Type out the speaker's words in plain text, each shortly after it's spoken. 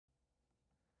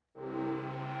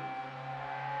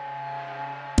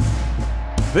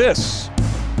This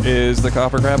is the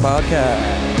KoperCrabb Podcast.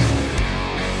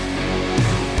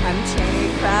 I'm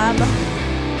Jade Crab.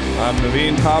 I'm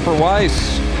Naveen Copper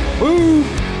Weiss. Woo!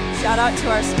 Shout out to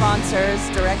our sponsors,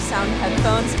 Direct Sound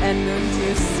Headphones and Moon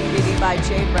Juice CBD by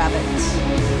Jade Rabbit.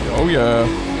 Oh yeah.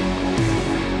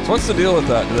 So what's the deal with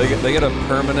that? Do they get a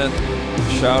permanent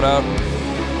shout out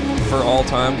for all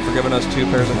time for giving us 2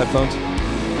 pairs of headphones? 4.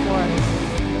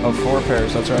 Oh, 4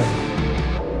 pairs, that's right.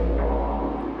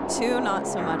 2, not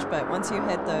so much, but once you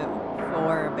hit the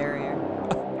 4 barrier.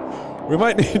 We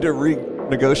might need to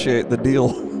renegotiate the deal.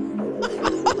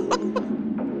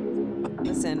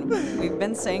 Listen, we've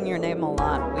been saying your name a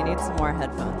lot. We need some more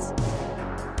headphones.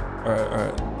 All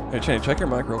right. Hey, Cheney, check your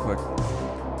mic real quick.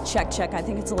 Check. I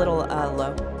think it's a little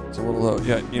low. It's a little low.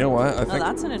 Yeah, you know what? I think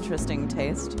that's an interesting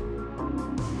taste.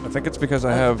 I think it's because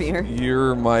I Of have beer.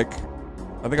 your mic.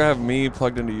 I think I have me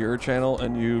plugged into your channel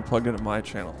and you plugged into my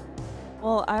channel.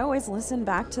 Well, I always listen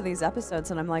back to these episodes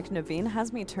and I'm like, Naveen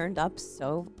has me turned up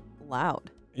so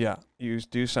loud. Yeah, you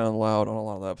do sound loud on a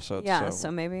lot of the episodes. Yeah, so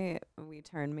maybe we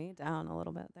turn me down a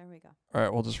little bit. There we go. All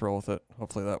right, we'll just roll with it.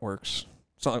 Hopefully that works.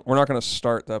 It's not, we're not going to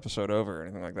start the episode over or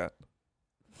anything like that.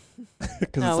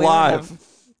 Because it's live.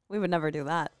 We would never do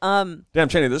that. Damn,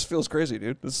 Cheney, this feels crazy,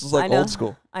 dude. This is like old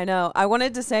school. I know. I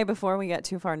wanted to say before we get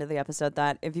too far into the episode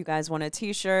that if you guys want a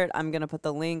t-shirt, I'm going to put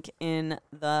the link in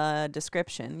the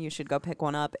description. You should go pick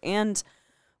one up. And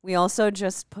we also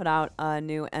just put out a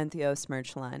new Entheos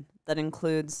merch line that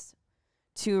includes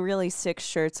 2 really sick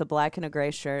shirts, a black and a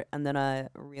gray shirt, and then a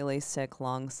really sick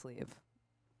long sleeve.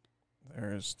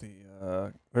 There's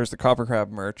the KoperCrabb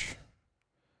merch.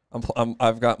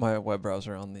 I've got my web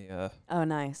browser on the Oh,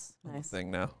 nice.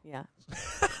 thing now. Yeah.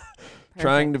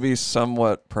 Trying to be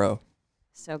somewhat pro.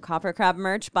 So KoperCrabb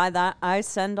merch, buy that. I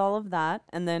send all of that.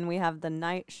 And then we have the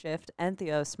night shift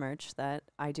Entheos merch that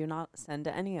I do not send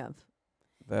to any of.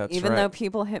 That's Even right. though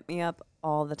people hit me up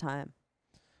all the time.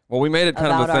 Well, we made it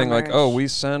kind of a thing like, merch. oh, we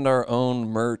send our own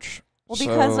merch. Well,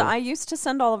 because I used to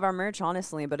send all of our merch,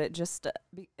 honestly, but it just,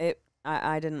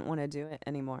 I didn't want to do it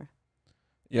anymore.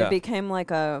 Yeah. It became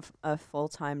like a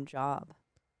full-time job.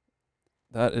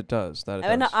 That it does.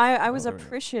 And I was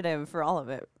appreciative for all of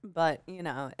it, but, you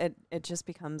know, it just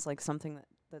becomes like something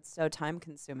that's so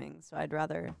time-consuming, so I'd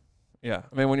rather... Yeah.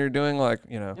 I mean, when you're doing like,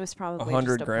 you know, It was probably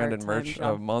 $100 grand in merch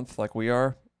a month like we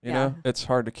are, you know, it's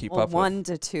hard to keep up with. 1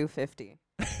 to 250.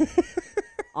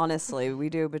 Honestly, we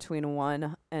do between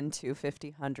 1 and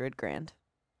 250, 100 grand.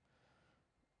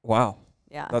 Wow.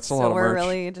 Yeah, that's a lot of merch. So we're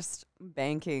really just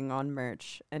banking on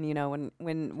merch. And, you know,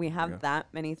 when we have that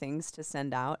many things to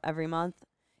send out every month,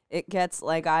 it gets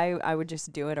like I would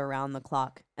just do it around the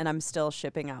clock. And I'm still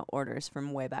shipping out orders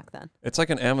from way back then. It's like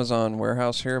an Amazon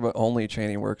warehouse here, but only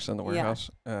Cheney works in the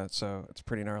warehouse. So it's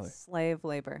pretty gnarly. Slave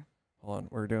labor. Hold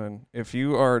on. If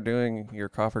you are doing your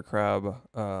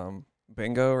KoperCrabb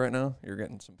bingo right now, you're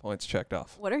getting some points checked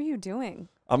off. What are you doing?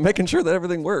 I'm making sure that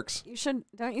everything works.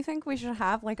 Don't you think we should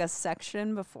have like a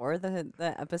section before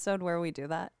the episode where we do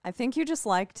that? I think you just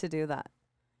like to do that.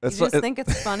 You just think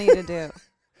it's funny to do.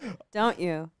 Don't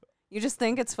you? You just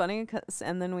think it's funny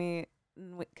and then we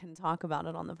can talk about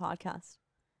it on the podcast.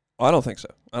 Oh, I don't think so.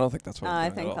 I don't think that's what I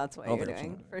think that's what you're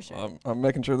doing, for sure. I'm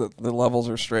making sure that the levels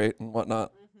are straight and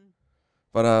whatnot.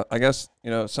 But I guess,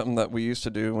 you know, something that we used to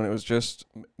do when it was just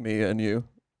me and you,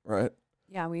 right?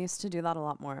 Yeah, we used to do that a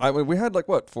lot more. We had like,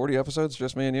 40 episodes,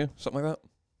 just me and you? Something like that?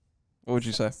 What would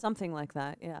you say? Something like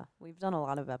that, yeah. We've done a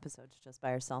lot of episodes just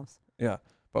by ourselves. Yeah.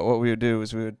 But what we would do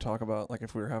is we would talk about, like,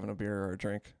 if we were having a beer or a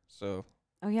drink. So.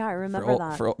 Oh, yeah, I remember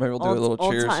that. Maybe we'll do a little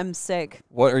cheers. Old time's sake.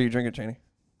 What are you drinking, Cheney?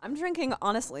 I'm drinking,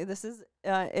 honestly, this is,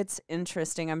 it's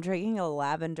interesting. I'm drinking a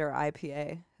lavender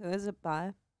IPA. Who is it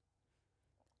by?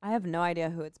 I have no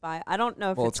idea who it's by. I don't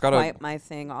know if it's quite my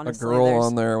thing, honestly. A girl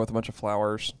on there with a bunch of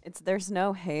flowers. There's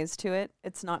no haze to it.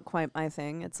 It's not quite my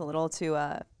thing. It's a little too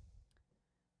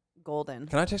golden.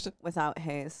 Can I taste it? Without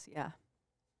haze, yeah.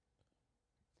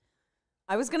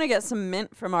 I was going to get some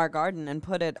mint from our garden and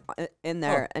put it in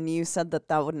there, and you said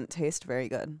that wouldn't taste very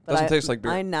good. But doesn't taste like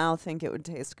beer. I now think it would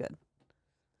taste good.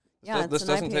 Yeah, this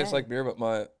doesn't taste like beer,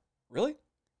 but really?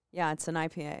 Yeah, it's an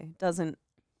IPA. Doesn't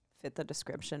fit the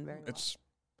description very well.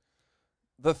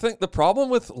 The problem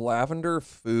with lavender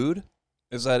food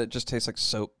is that it just tastes like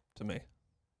soap to me.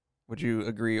 Would you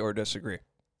agree or disagree?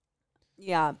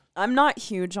 Yeah, I'm not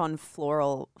huge on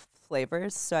floral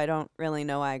flavors, so I don't really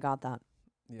know why I got that.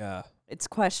 Yeah. It's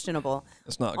questionable.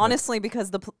 It's not honestly good.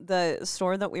 Because the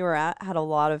store that we were at had a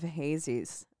lot of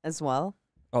hazies as well.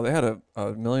 Oh, they had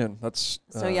a million. That's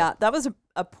so yeah, that was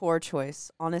a poor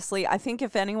choice. Honestly, I think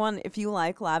if you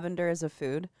like lavender as a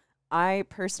food, I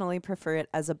personally prefer it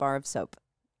as a bar of soap.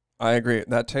 I agree.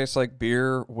 That tastes like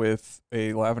beer with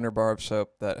a lavender bar of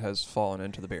soap that has fallen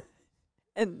into the beer.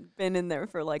 And been in there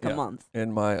for like a month.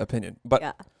 In my opinion.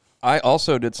 But I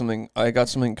also did something. I got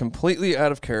something completely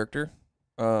out of character.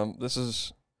 This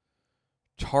is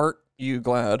Tart You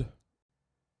Glad.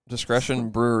 Discretion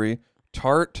Brewery.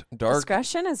 Tart Dark.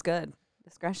 Discretion is good.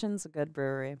 Discretion's a good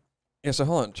brewery. Yeah, so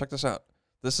hold on. Check this out.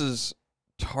 This is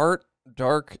Tart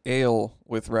Dark Ale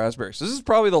with raspberries. This is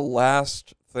probably the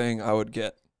last thing I would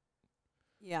get.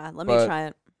 Yeah, let me try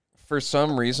it. For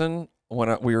some reason,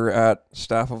 when we were at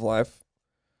Staff of Life,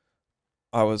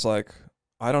 I was like,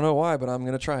 I don't know why, but I'm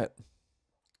going to try it.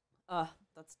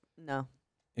 No.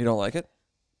 You don't like it?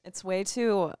 It's way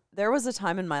too... There was a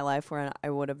time in my life where I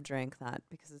would have drank that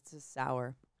because it's a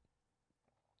sour.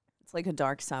 It's like a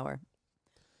dark sour.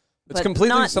 It's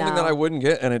completely something that I wouldn't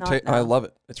get, and I love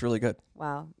it. It's really good.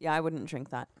 Wow. Yeah, I wouldn't drink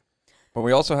that. But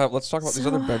we also have... Let's talk about these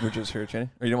other beverages here, Jenny.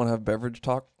 Or you don't want to have beverage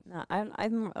talk? No,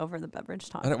 I'm over the beverage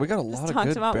talk. We got a lot of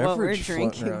good beverage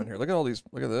floating around here. Look at all these.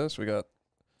 Look at this. We got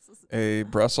a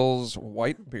Brussels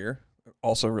white beer.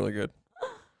 Also really good.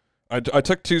 I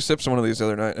took 2 sips of one of these the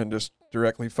other night and just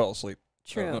directly fell asleep.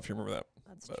 True. I don't know if you remember that.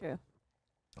 That's true.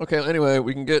 Okay, anyway,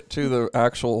 we can get to the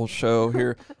actual show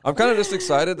here. I'm kind of just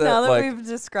excited that now that we've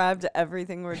described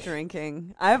everything we're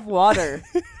drinking, I have water.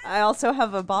 I also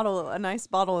have a nice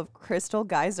bottle of Crystal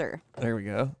Geyser. There we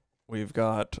go. We've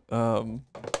got a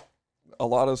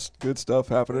lot of good stuff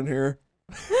happening here.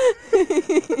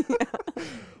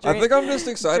 I think I'm just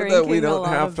excited that we don't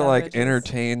have to like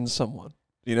entertain someone.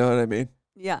 You know what I mean?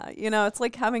 Yeah, it's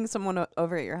like having someone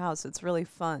over at your house. It's really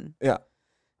fun. Yeah.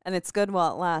 And it's good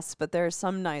while it lasts, but there are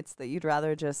some nights that you'd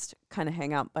rather just kind of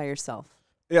hang out by yourself.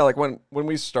 Yeah, like when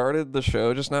we started the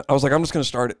show just now, I was like, I'm just going to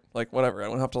start it. Like, whatever. I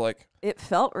don't have to like... It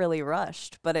felt really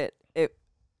rushed, but it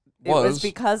was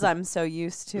because I'm so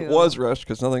used to... It was rushed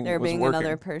because nothing was working. There being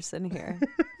another person here.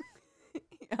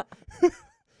 Yeah.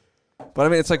 But I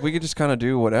mean, it's like we could just kind of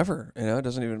do whatever. It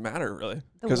doesn't even matter really.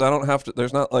 Because I don't have to...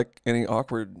 There's not like any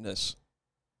awkwardness.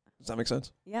 Does that make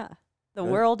sense? Yeah. The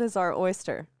world is our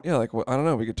oyster. Yeah, like, I don't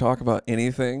know. We could talk about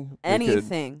anything.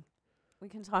 Anything. We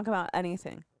can talk about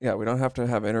anything. Yeah, we don't have to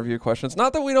have interview questions.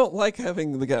 Not that we don't like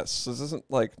having the guests. This isn't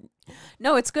like...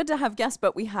 No, it's good to have guests,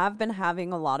 but we have been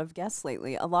having a lot of guests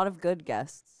lately. A lot of good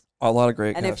guests. A lot of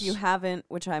great guests. And if you haven't,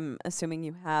 which I'm assuming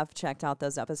you have checked out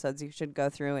those episodes, you should go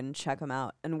through and check them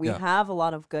out. And we have a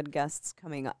lot of good guests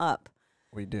coming up.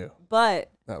 We do.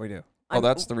 But... That we do. Oh,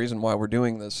 that's the reason why we're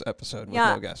doing this episode with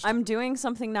no guest. I'm doing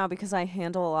something now because I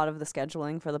handle a lot of the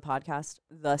scheduling for the podcast.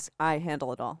 Thus, I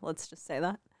handle it all. Let's just say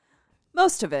that.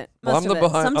 Most of it. I'm the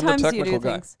Sometimes technical you do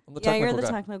guy. things. I'm the technical you're the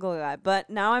guy. technical guy. But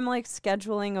now I'm like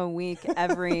scheduling a week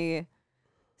every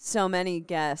so many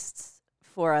guests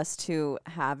for us to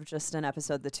have just an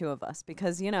episode, the two of us.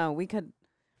 Because, there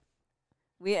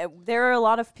are a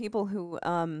lot of people who...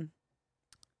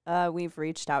 we've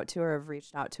reached out to or have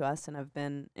reached out to us and have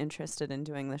been interested in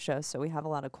doing the show. So we have a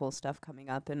lot of cool stuff coming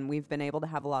up, and we've been able to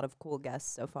have a lot of cool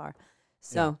guests so far.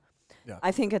 So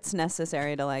I think it's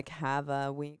necessary to like have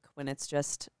a week when it's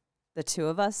just the two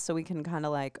of us, so we can kind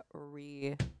of like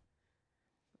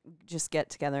just get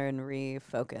together and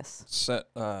refocus.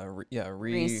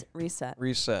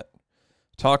 Reset.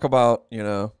 Talk about,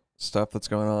 stuff that's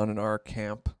going on in our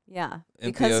camp. Yeah.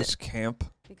 Because camp.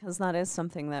 Because that is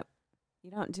something that you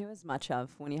don't do as much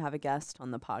of when you have a guest on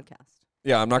the podcast.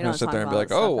 Yeah, I'm not going to sit there and be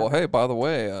like, oh, well, hey, by the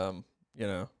way,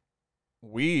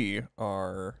 we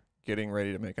are getting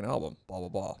ready to make an album, blah, blah,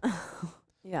 blah.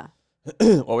 Yeah.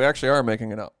 Well, we actually are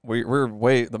making it up.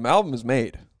 The album is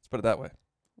made. Let's put it that way.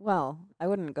 Well, I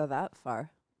wouldn't go that far.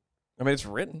 I mean, it's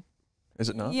written. Is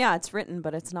it not? Yeah, it's written,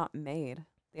 but it's not made.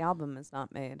 The album is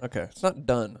not made. Okay, it's not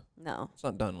done. No. It's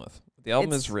not done with. The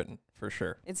album is written, for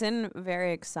sure. It's in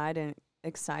very exciting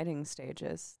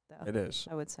stages, though. It is.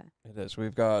 I would say. It is.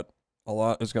 We've got a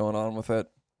lot is going on with it.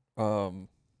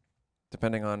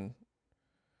 Depending on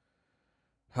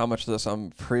how much of this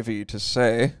I'm privy to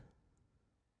say,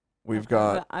 we've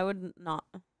got... I would not.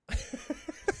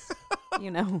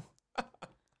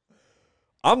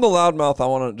 I'm the loudmouth. I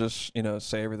want to just,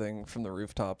 say everything from the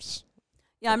rooftops.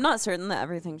 Yeah, I'm not certain that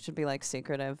everything should be, like,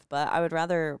 secretive, but I would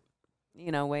rather...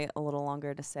 wait a little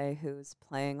longer to say who's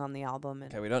playing on the album.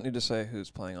 Okay, we don't need to say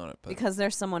who's playing on it. But because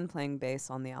there's someone playing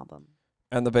bass on the album.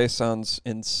 And the bass sounds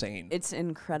insane. It's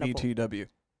incredible. BTW.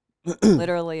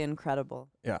 Literally incredible.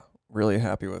 Yeah, really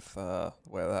happy with the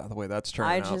way that's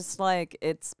turning out.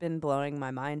 It's been blowing my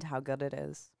mind how good it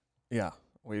is. Yeah,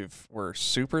 we're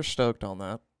super stoked on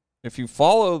that. If you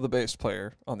follow the bass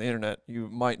player on the internet, you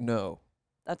might know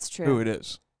That's true. who it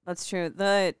is. That's true.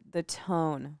 The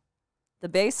tone. The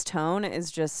bass tone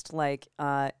is just like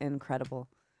incredible.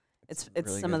 It's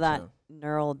really some good of that tone.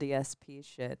 neural DSP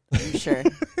shit, I'm sure.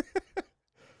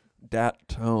 That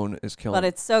tone is killing. But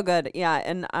it's so good. Yeah,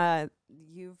 and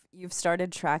you've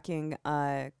started tracking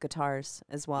guitars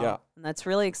as well. Yeah. And that's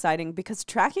really exciting because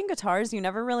tracking guitars, you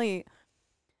never really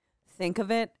think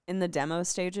of it in the demo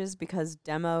stages because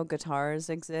demo guitars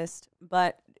exist,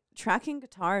 but tracking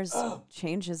guitars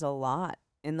changes a lot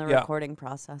in the recording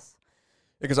process.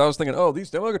 Because I was thinking, oh, these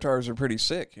demo guitars are pretty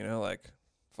sick, you know, like,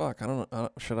 fuck, I don't know,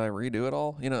 should I redo it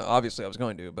all? You know, obviously I was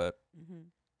going to, but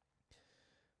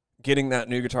getting that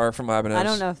new guitar from Ibanez. I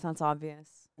don't know if that's obvious.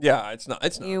 Yeah, it's not.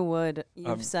 It's not. You would.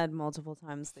 You've said multiple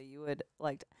times that you would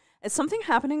like. Is something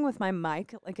happening with my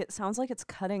mic? Like it sounds like it's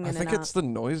cutting in and out. I think it's the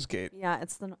noise gate. Yeah,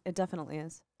 it definitely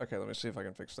is. Okay, let me see if I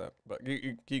can fix that. But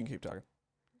you can keep talking.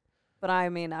 But I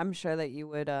mean, I'm sure that you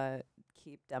would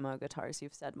keep demo guitars.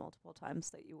 You've said multiple times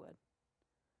that you would.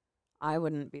 I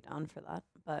wouldn't be down for that,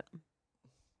 but.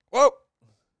 Whoa!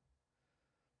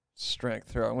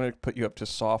 Strength. Here, I'm going to put you up to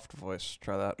soft voice.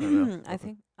 Try that. Right now.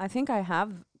 I think I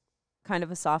have kind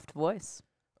of a soft voice.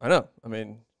 I know. I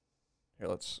mean, here,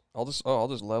 I'll just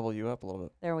level you up a little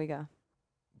bit. There we go.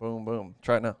 Boom, boom.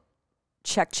 Try it now.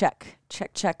 Check, check.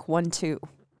 Check, check. 1, 2.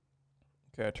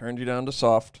 Okay, I turned you down to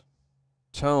soft.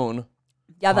 Tone.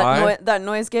 Yeah, that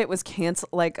noise gate was cancel.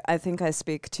 Like, I think I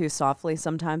speak too softly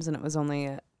sometimes, and it was only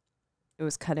it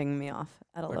was cutting me off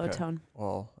at a low tone.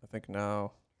 Well, I think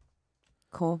now.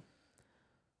 Cool.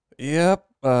 Yep.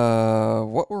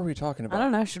 What were we talking about? I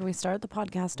don't know. Should we start the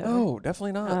podcast over? No,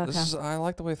 definitely not. Oh, okay. I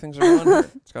like the way things are going here.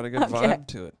 It's got a good vibe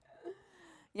to it.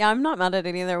 Yeah, I'm not mad at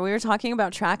it either. We were talking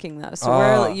about tracking though.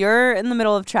 So you're in the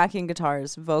middle of tracking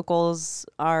guitars. Vocals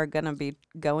are going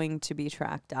to be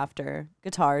tracked after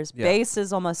guitars. Yeah. Bass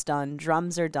is almost done.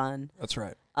 Drums are done. That's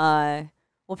right.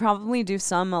 We'll probably do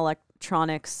some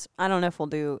electronics. I don't know if we'll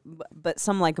do, but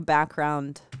some like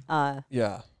background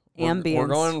yeah. Ambience. We're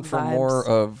going for vibes. more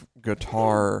of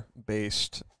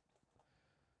guitar-based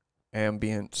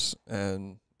ambience,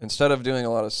 and instead of doing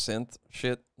a lot of synth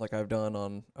shit like I've done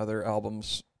on other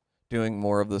albums, doing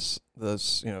more of this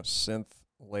synth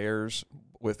layers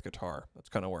with guitar. That's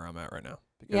kind of where I'm at right now.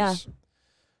 Because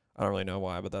I don't really know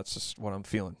why, but that's just what I'm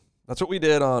feeling. That's what we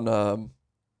did on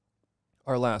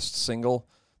our last single.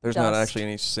 There's not actually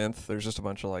any synth. There's just a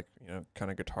bunch of kind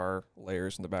of guitar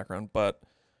layers in the background, but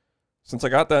since I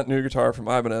got that new guitar from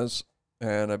Ibanez,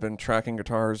 and I've been tracking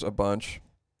guitars a bunch,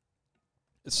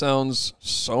 it sounds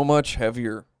so much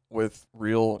heavier with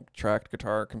real tracked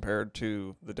guitar compared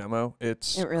to the demo.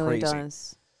 It really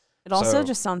does. It also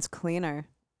just sounds cleaner.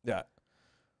 Yeah.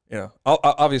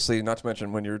 Obviously, not to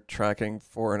mention when you're tracking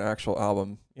for an actual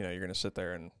album, you're going to sit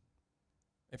there and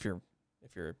if you're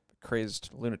a crazed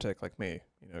lunatic like me,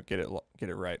 get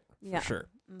it right for sure.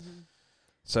 Mm-hmm.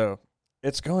 So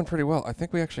it's going pretty well. I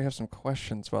think we actually have some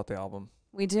questions about the album.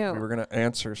 We do. We were going to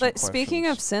answer some questions. But speaking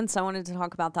of synths, I wanted to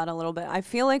talk about that a little bit. I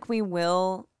feel like we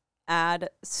will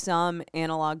add some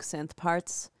analog synth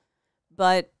parts,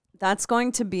 but that's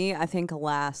going to be, I think, a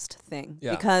last thing.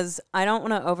 Yeah. Because I don't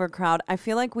want to overcrowd. I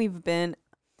feel like we've been,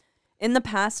 in the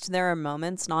past, there are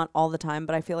moments, not all the time,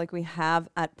 but I feel like we have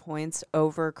at points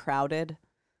overcrowded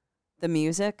the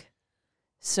music.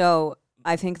 So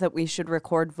I think that we should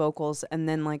record vocals and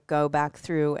then go back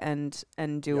through and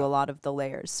do a lot of the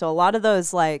layers. So a lot of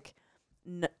those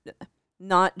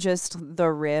not just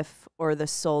the riff or the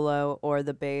solo or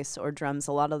the bass or drums,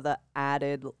 a lot of the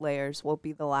added layers will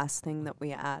be the last thing that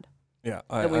we add. Yeah,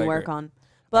 that we work on.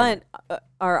 But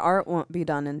our art won't be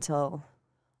done until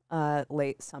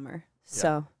late summer. Yeah.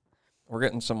 So we're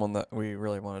getting someone that we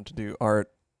really wanted to do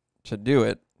art to do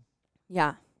it.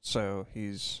 Yeah. So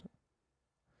he's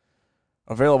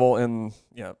available in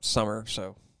summer.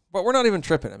 So, but we're not even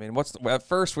tripping. I mean, at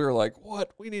first we were like,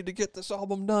 "What? We need to get this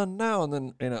album done now." And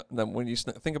then then when you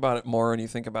think about it more, and you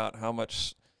think about how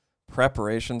much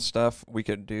preparation stuff we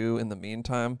could do in the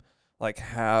meantime, like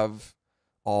have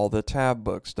all the tab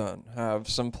books done, have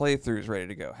some playthroughs ready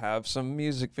to go, have some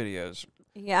music videos,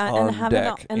 on and have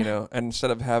deck, and and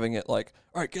instead of having it all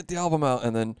right, get the album out,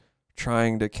 and then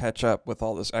trying to catch up with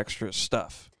all this extra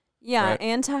stuff. Yeah, right?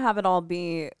 And to have it all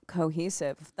be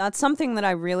cohesive. That's something that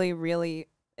I really, really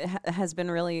has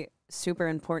been really super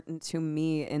important to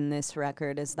me in this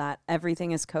record, is that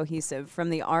everything is cohesive, from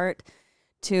the art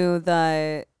to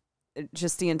the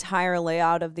entire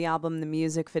layout of the album, the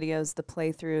music videos, the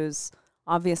playthroughs.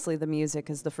 Obviously, the music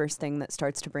is the first thing that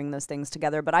starts to bring those things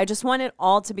together. But I just want it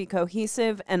all to be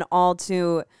cohesive and I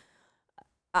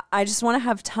just want to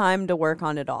have time to work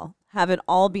on it all. Have it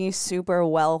all be super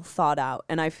well thought out.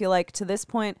 And I feel like to this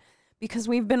point, because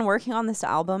we've been working on this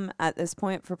album at this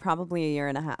point for probably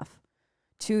 1.5 years.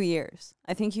 2 years.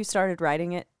 I think you started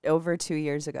writing it over 2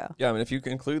 years ago. Yeah, I mean, if you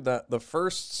include that, the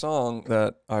first song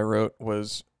that I wrote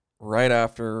was right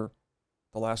after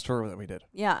the last tour that we did.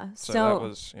 Yeah. So that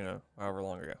was, however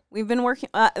long ago. We've been working,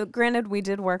 granted, we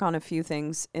did work on a few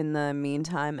things in the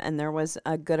meantime, and there was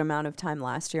a good amount of time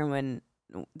last year when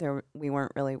we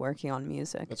weren't really working on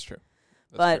music. That's true.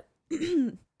 But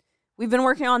we've been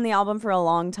working on the album for a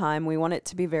long time. We want it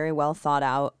to be very well thought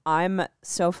out. I'm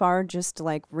so far just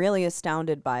like really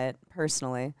astounded by it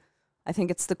personally. I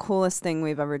think it's the coolest thing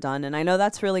we've ever done. And I know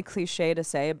that's really cliche to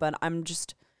say, but I'm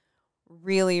just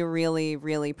really, really,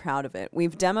 really proud of it.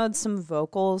 We've demoed some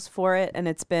vocals for it, and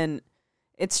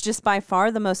it's just by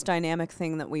far the most dynamic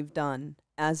thing that we've done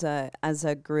as a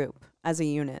group, as a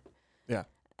unit. Yeah.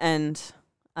 And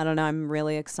I don't know, I'm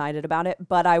really excited about it.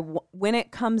 But when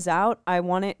it comes out, I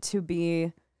want it to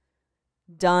be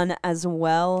done as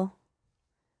well,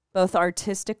 both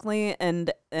artistically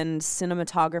and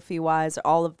cinematography-wise,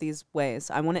 all of these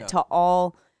ways. I want it to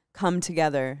all come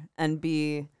together and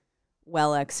be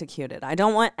well executed. I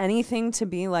don't want anything to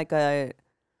be like a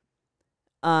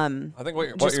I think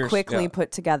what you're quickly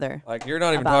put together. Like, you're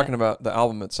not even talking about the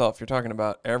album itself. You're talking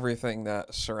about everything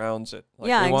that surrounds it. Like,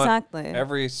 yeah, exactly.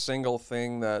 Every single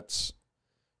thing that's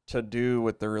to do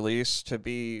with the release to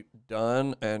be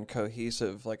done and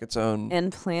cohesive, like its own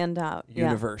and planned out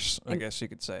universe, I guess you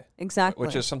could say. Exactly.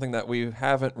 Which is something that we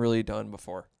haven't really done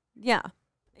before. Yeah.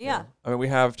 Yeah. I mean, we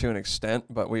have to an extent,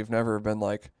 but we've never been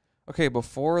like, okay,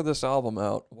 before this album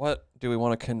out, what do we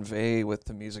want to convey with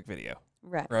the music video?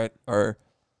 Right. Right? Or,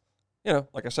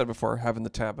 like I said before, having the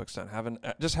tab books done,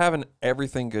 having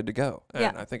everything good to go.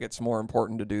 And I think it's more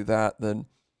important to do that than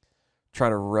try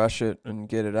to rush it and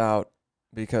get it out,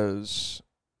 because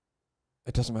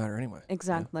it doesn't matter anyway.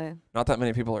 Exactly. Not that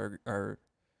many people are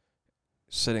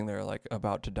sitting there like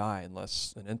about to die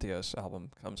unless an Entheos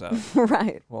album comes out.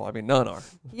 Right. Well, I mean, none are.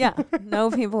 Yeah.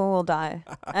 No people will die.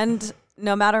 And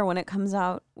no matter when it comes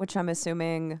out, which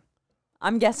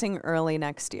I'm guessing early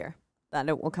next year that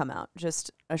it will come out.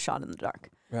 Just a shot in the dark.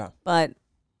 Yeah. But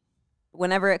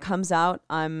whenever it comes out,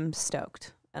 I'm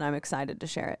stoked and I'm excited to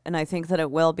share it. And I think that it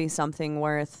will be something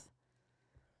worth.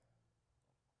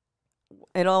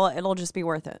 It'll just be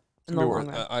worth it in the long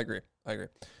run. I agree.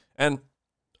 And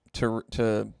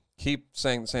to keep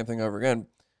saying the same thing over again,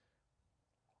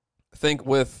 I think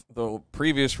with the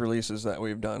previous releases that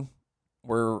we've done,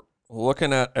 we're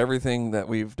looking at everything that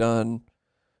we've done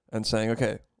and saying,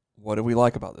 okay, what do we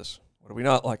like about this? What do we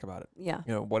not like about it? Yeah.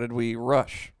 What did we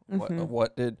rush?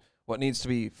 Mm-hmm. What needs to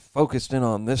be focused in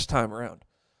on this time around?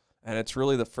 And it's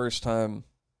really the first time.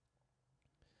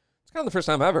 It's kind of the first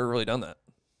time I've ever really done that.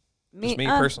 Just me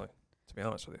personally, to be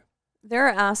honest with you. There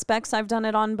are aspects I've done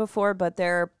it on before, but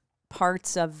there are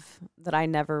parts of that I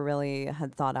never really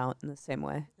had thought out in the same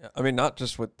way. Yeah, I mean, not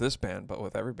just with this band, but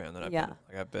with every band that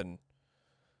I've been.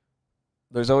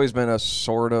 There's always been a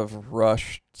sort of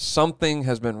rush. Something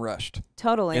has been rushed.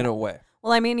 Totally. In a way.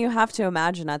 Well, I mean, you have to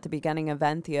imagine at the beginning of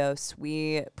Entheos,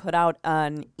 we put out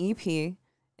an EP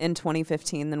in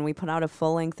 2015, then we put out a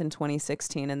full length in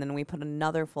 2016, and then we put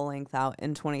another full length out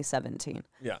in 2017.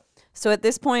 Yeah. So at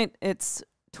this point, it's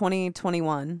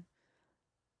 2021.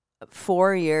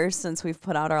 4 years since we've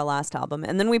put out our last album.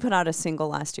 And then we put out a single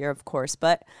last year, of course.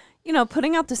 But,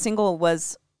 putting out the single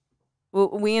was...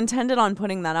 We intended on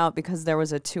putting that out because there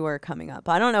was a tour coming up.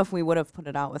 I don't know if we would have put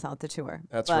it out without the tour.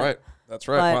 That's right.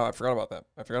 Wow, I forgot about that.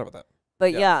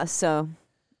 But so...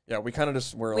 Yeah, we kind of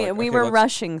just were we were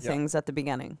rushing things at the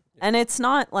beginning. Yeah. And it's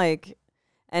not like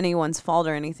anyone's fault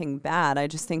or anything bad. I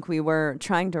just think we were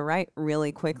trying to write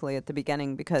really quickly at the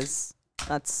beginning because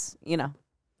that's, I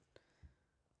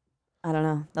don't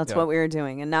know. That's what we were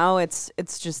doing. And now it's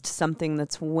just something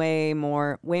that's way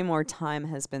more time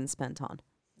has been spent on.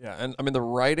 Yeah, and I mean, the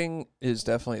writing is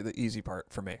definitely the easy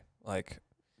part for me. Like,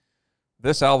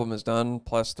 this album is done,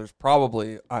 plus there's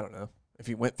probably, I don't know, if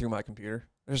you went through my computer,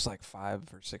 there's like 5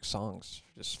 or 6 songs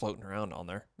just floating around on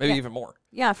there. Maybe even more.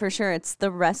 Yeah, for sure. It's the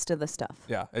rest of the stuff.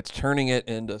 Yeah, it's turning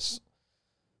the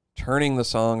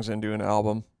songs into an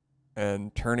album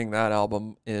and turning that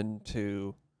album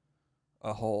into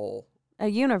a whole... A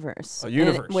universe.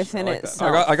 Within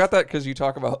itself. I got that because you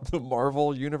talk about the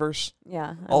Marvel universe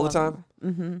all the time.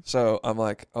 Mm-hmm. So I'm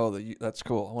like, that's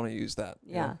cool. I want to use that.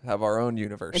 Yeah. Have our own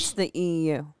universe. It's the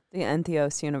EU, the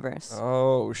Entheos universe.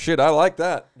 Oh, shit. I like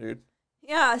that, dude.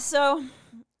 Yeah, so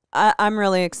I'm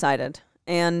really excited.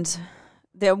 And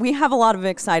we have a lot of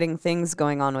exciting things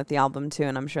going on with the album, too.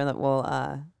 And I'm sure that we'll,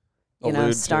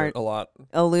 start a lot.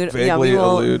 We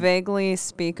will vaguely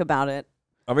speak about it.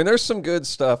 I mean, there's some good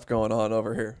stuff going on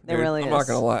over here. There really is. I'm not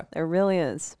gonna lie. There really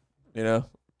is. You know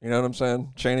what I'm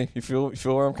saying, Cheney? You feel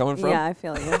where I'm coming from? Yeah, I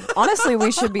feel you. Honestly,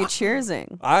 we should be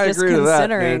cheersing. I just agree to that,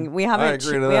 considering dude. we haven't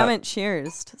we haven't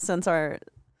cheersed since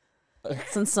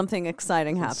something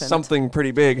exciting happened. Something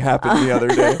pretty big happened the other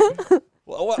day.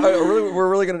 Well, we're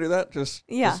really gonna do that? Just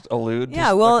allude.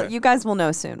 Yeah. You guys will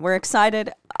know soon. We're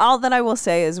excited. All that I will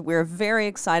say is we're very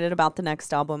excited about the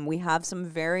next album. We have some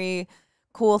very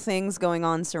cool things going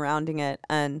on surrounding it,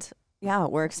 and yeah,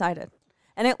 we're excited.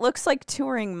 And it looks like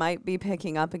touring might be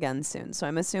picking up again soon. So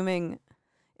I'm assuming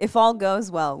if all goes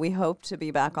well, we hope to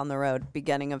be back on the road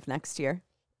beginning of next year.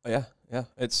 Yeah.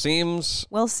 It seems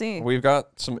we'll see. We've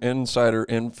got some insider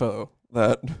info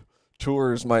that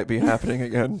tours might be happening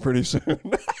again pretty soon.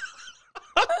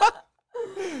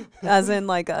 As in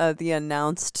like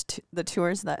the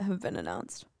tours that have been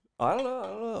announced. I don't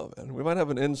know, man. We might have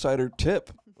an insider tip.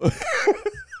 All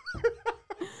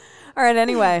right,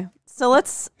 anyway. So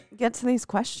let's get to these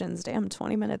questions. Damn,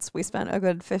 20 minutes. We spent a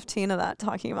good 15 of that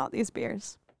talking about these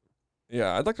beers.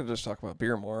 Yeah, I'd like to just talk about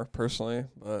beer more personally,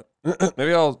 but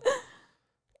maybe I'll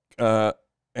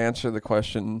answer the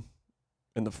question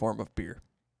in the form of beer.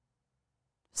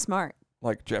 Smart.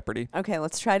 Like Jeopardy. Okay,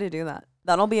 let's try to do that.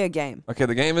 That'll be a game. Okay,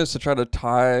 the game is to try to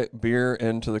tie beer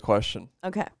into the question.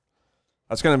 Okay.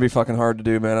 That's going to be fucking hard to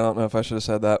do, man. I don't know if I should have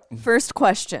said that. First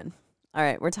question. All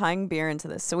right, we're tying beer into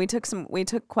this. So we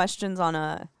took questions on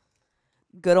a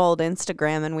good old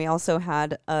Instagram, and we also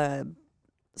had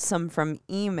some from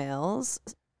emails.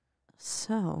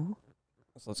 So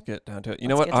let's get down to it. You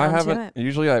know what?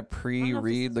 Usually I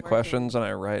pre-read the questions and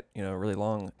I write, really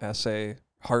long essay,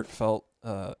 heartfelt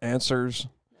answers.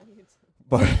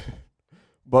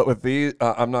 But with these,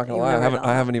 I'm not gonna lie,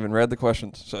 I haven't even read the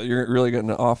questions. So you're really getting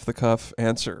an off the cuff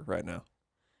answer right now.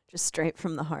 Just straight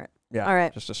from the heart. Yeah. All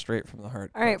right. Just a straight from the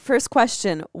heart. All right. First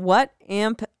question. What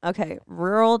amp? Okay.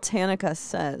 Rural Tanica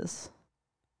says,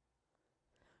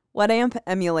 what amp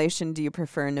emulation do you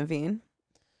prefer, Naveen?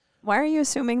 Why are you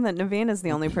assuming that Naveen is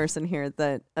the only person here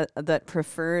that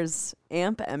prefers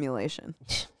amp emulation?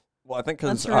 Well, I think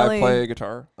because I play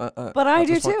guitar. But I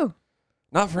do too.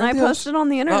 Not for Entheos. I posted on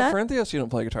the internet. Not for Entheos, you don't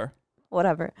play guitar.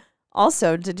 Whatever.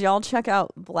 Also, did y'all check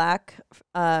out Black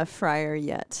Friar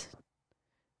yet?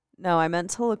 No, I meant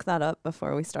to look that up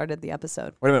before we started the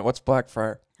episode. Wait a minute, what's Black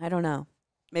Friar? I don't know.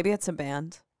 Maybe it's a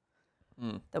band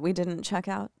that we didn't check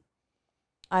out.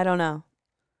 I don't know.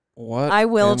 What? I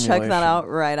will check that out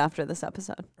right after this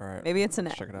episode. All right. Maybe it's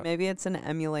an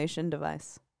emulation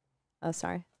device. Oh,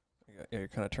 sorry. Yeah, you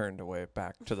kind of turned away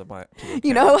back to the mic.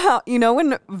 You know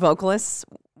when vocalists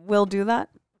will do that?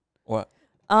 What?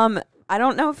 I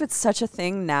don't know if it's such a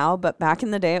thing now, but back in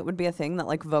the day it would be a thing that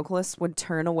like vocalists would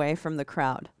turn away from the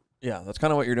crowd. Yeah, that's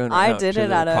kind of what you're doing right now. I did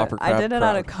it at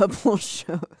a couple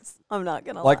shows. I'm not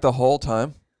gonna lie. The whole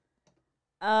time?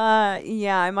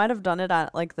 Yeah, I might have done it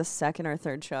at like the second or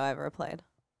third show I ever played.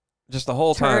 Just the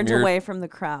whole time. Turned away from the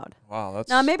crowd. Wow, that's.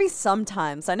 Now maybe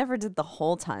sometimes. I never did the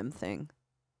whole time thing.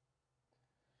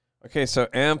 Okay, so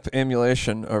amp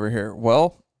emulation over here.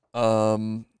 Well, I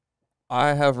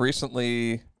have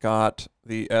recently got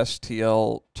the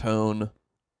STL Tones.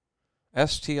 I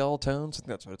think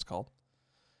that's what it's called.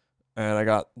 And I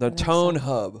got the Tone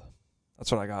Hub.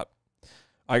 That's what I got.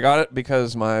 I got it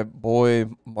because my boy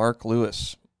Mark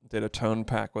Lewis did a tone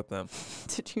pack with them.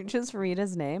 Did you just read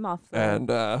his name off the... And,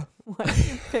 why did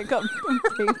you pick up some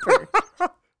paper?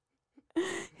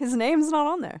 His name's not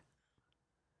on there.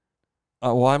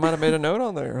 Well, I might have made a note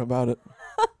on there about it.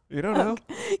 You don't know.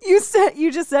 You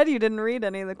just said you didn't read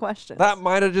any of the questions. That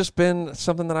might have just been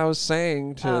something that I was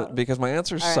saying because my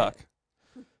answers suck.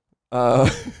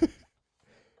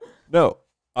 No.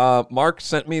 Mark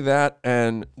sent me that,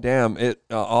 and damn,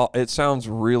 it sounds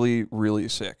really, really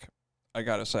sick. I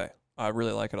gotta say, I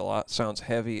really like it a lot. Sounds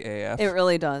heavy AF. It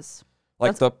really does.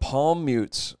 Like the palm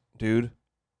mutes, dude.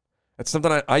 It's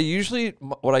something what I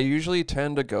usually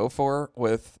tend to go for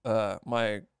with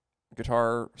my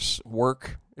guitar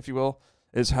work, if you will,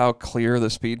 is how clear the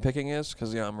speed picking is,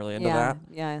 because I'm really into that.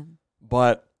 Yeah.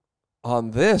 But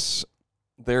on this,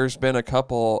 there's been a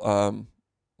couple,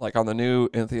 like on the new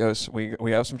Entheos,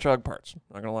 we have some chug parts.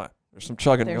 Not gonna lie, there's some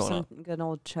chugging going on. There's some good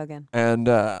old chugging. And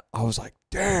I was like,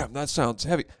 damn, that sounds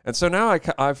heavy. And so now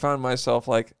I found myself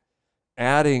like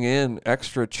adding in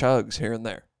extra chugs here and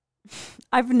there.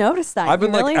 I've noticed that. I've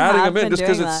been like adding them in just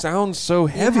because it sounds so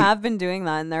heavy. You have been doing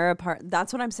that, and they're a part.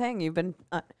 That's what I'm saying. You've been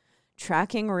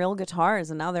tracking real guitars,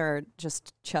 and now there are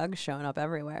just chugs showing up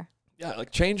everywhere. Yeah,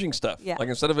 like changing stuff. Yeah. Like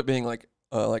instead of it being like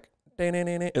it'll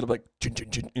be like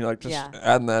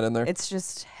adding that in there. It's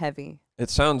just heavy. It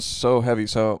sounds so heavy.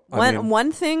 So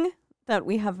one thing that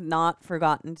we have not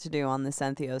forgotten to do on the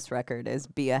Entheos record is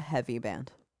be a heavy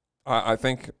band. I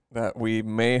think that we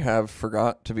may have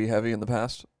forgot to be heavy in the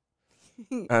past,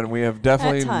 and we have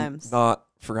definitely not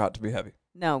forgot to be heavy.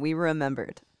 No, we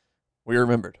remembered. We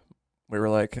remembered. We were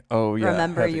like, oh, yeah.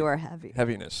 Remember you are heavy.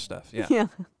 Heaviness stuff, yeah. Yeah.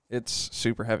 It's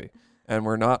super heavy. And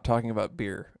we're not talking about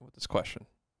beer with this question.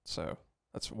 So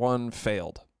that's one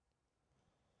failed.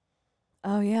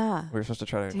 Oh, yeah. We were supposed to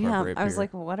try to incorporate beer. I was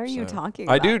like, what are you talking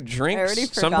about? I do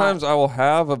drinks. Sometimes I will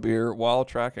have a beer while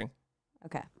tracking.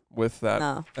 Okay. With that.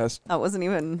 No, that wasn't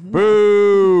even.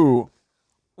 Boo!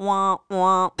 Wah,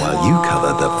 wah, Well, you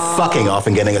cover the fucking off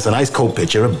and getting us a nice cold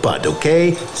pitcher of Bud,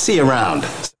 okay? See you around.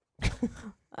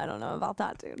 I don't know about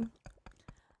that, dude.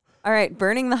 All right,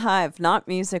 Burning the Hive, not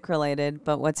music related,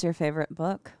 but what's your favorite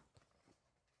book?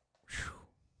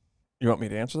 You want me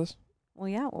to answer this? Well,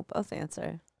 yeah, we'll both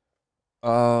answer.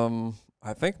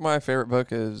 I think my favorite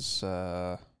book is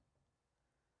that's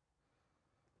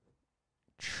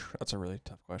a really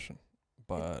tough question.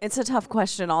 But it's a tough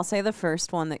question. I'll say the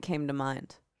first one that came to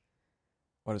mind.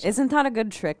 What is Isn't that a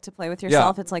good trick to play with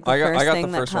yourself? Yeah, it's like the first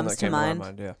thing that comes to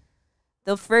mind. Yeah.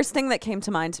 The first thing that came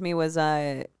to mind to me was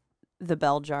The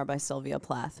Bell Jar by Sylvia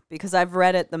Plath, because I've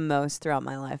read it the most throughout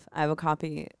my life. I have a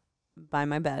copy by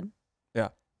my bed. Yeah.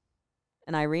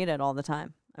 And I read it all the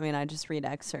time. I mean, I just read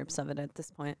excerpts of it at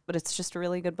this point, but it's just a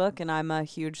really good book, and I'm a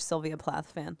huge Sylvia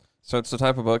Plath fan. So it's the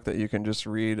type of book that you can just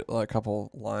read like a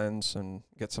couple lines and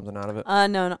get something out of it?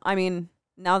 No. I mean,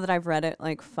 now that I've read it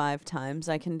like 5 times,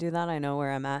 I can do that. I know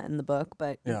where I'm at in the book,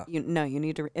 but you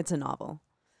need to. It's a novel.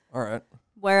 All right.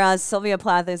 Whereas Sylvia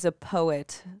Plath is a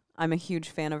poet. I'm a huge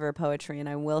fan of her poetry, and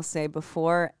I will say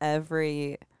before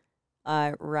every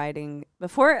writing,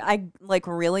 before I like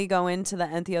really go into the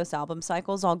Entheos album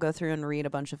cycles, I'll go through and read a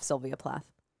bunch of Sylvia Plath.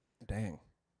 Dang.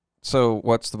 So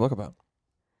what's the book about?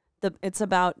 It's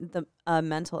about the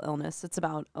mental illness. It's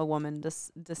about a woman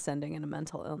descending in a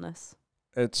mental illness.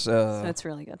 So it's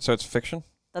really good. So it's fiction?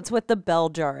 That's what The Bell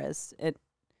Jar is. It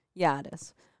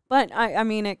is. But I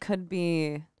mean, it could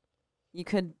be. You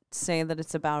could say that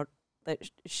it's about that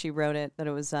she wrote it, that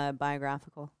it was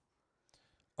biographical.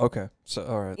 Okay. So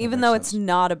all right. Even though it's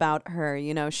not about her,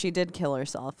 she did kill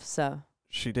herself. So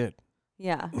she did.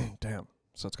 Yeah. Damn.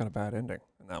 So it's got a bad ending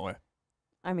in that way.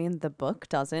 I mean, the book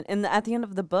doesn't. And at the end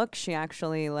of the book, she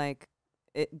actually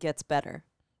it gets better.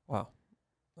 Wow.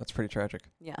 That's pretty tragic.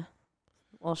 Yeah.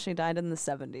 Well, she died in the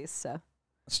 70s, so.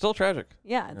 It's still tragic.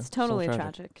 Yeah, it's totally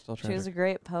tragic. Still tragic. She was a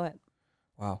great poet.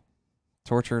 Wow.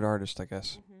 Tortured artist, I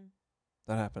guess. Mm-hmm.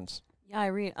 That happens. Yeah, I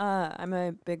read. I'm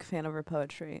a big fan of her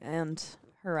poetry and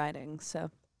her writing,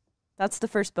 so that's the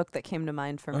first book that came to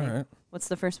mind for me. All right. What's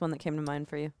the first one that came to mind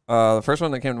for you? The first one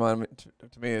that came to mind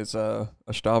to me is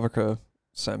Ashtavaka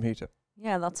Samhita.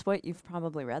 Yeah, that's what you've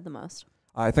probably read the most.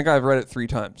 I think I've read it 3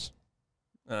 times,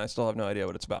 and I still have no idea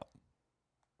what it's about.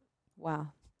 Wow,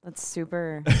 that's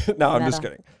super. No, I'm just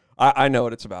kidding. I know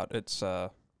what it's about. It's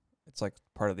like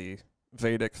part of the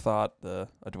Vedic thought, the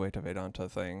Advaita Vedanta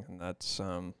thing, and that's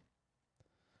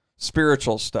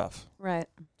spiritual stuff. Right.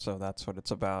 So that's what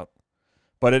it's about.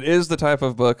 But it is the type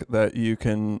of book that you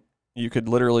could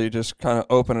literally just kind of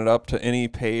open it up to any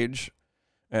page,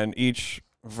 and each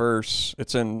verse,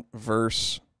 it's in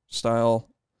verse style.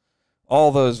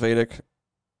 All those Vedic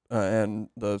and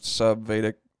the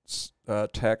sub-Vedic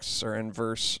texts are in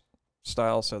verse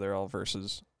style, so they're all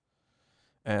verses.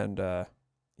 And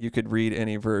you could read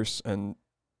any verse, and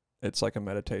it's like a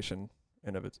meditation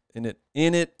in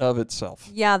it of itself.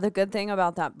 Yeah, the good thing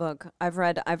about that book, I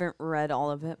haven't read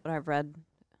all of it, but I've read,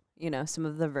 some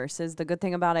of the verses. The good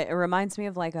thing about it reminds me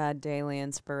of like a daily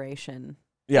inspiration.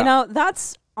 Yeah.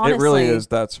 That's honestly. It really is.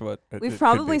 That's what we've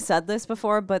probably said this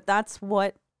before, but that's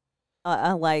what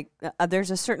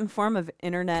there's a certain form of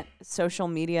internet social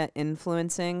media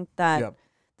influencing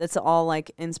that's all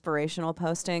like inspirational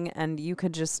posting, and you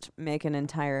could just make an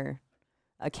entire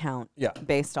account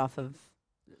based off of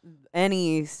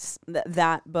any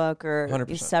that book or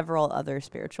 100%. Several other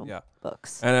spiritual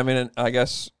books. And I mean, I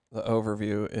guess the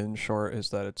overview in short is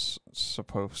that it's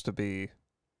supposed to be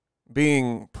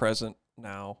being present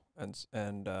now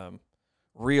and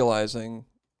realizing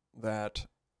that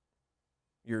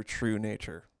your true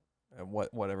nature and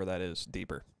whatever that is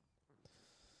deeper.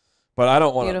 But I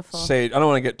don't want to say, I don't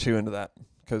want to get too into that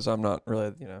because I'm not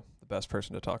really, the best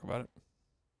person to talk about it.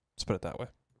 Let's put it that way.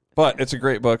 But it's a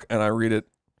great book, and I read it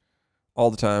all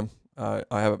the time. I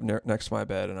have it next to my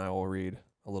bed, and I will read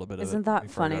a little bit of it. Isn't that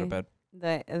before funny? I go to bed.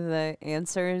 The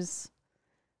answers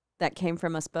that came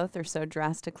from us both are so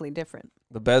drastically different.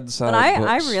 The bedside But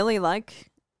I books. really like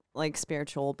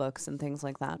spiritual books and things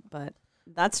like that. But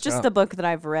That's just the book that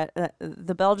I've read.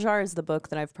 The Bell Jar is the book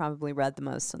that I've probably read the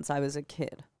most since I was a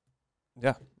kid.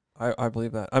 Yeah, I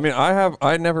believe that. I mean,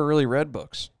 I never really read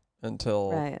books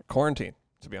until quarantine,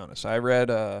 to be honest. I read,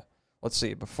 let's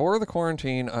see, before the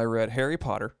quarantine, I read Harry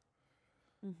Potter,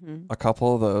 a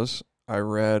couple of those. I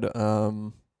read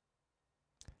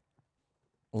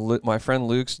my friend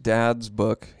Luke's dad's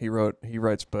book. He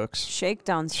writes books.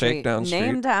 Shakedown Street.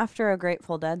 Named after a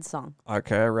Grateful Dead song.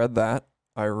 Okay, I read that.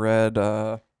 I read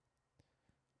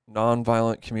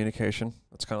Nonviolent Communication.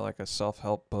 That's kind of like a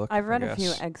self-help book. I've read a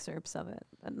few excerpts of it,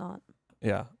 but not.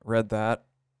 Yeah, read that.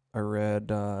 I read,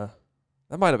 that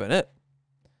might have been it.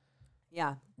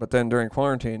 Yeah. But then during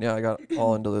quarantine, I got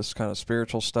all into this kind of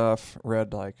spiritual stuff.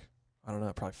 Read like, I don't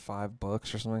know, probably 5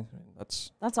 books or something.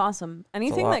 That's awesome.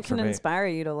 Anything that can inspire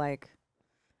you to like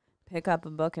pick up a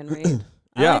book and read.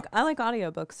 I like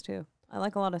audiobooks too. I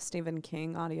like a lot of Stephen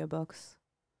King audiobooks.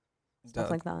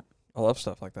 Stuff like that. I love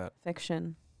stuff like that.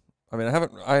 Fiction. I mean,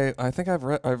 I think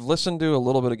I've listened to a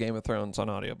little bit of Game of Thrones on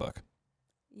audiobook.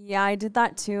 Yeah, I did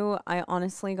that too. I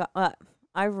honestly got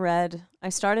I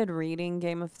started reading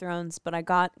Game of Thrones, but I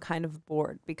got kind of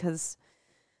bored because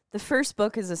the first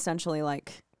book is essentially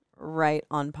like right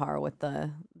on par with the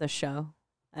show,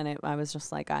 and I was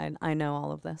just like, I know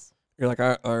all of this. You're like,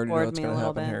 I already know what's going to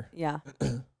happen here. Yeah.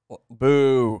 Well,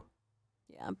 boo.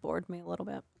 Yeah, it bored me a little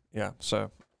bit. Yeah, so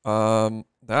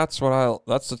that's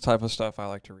the type of stuff I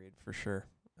like to read for sure,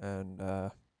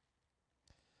 and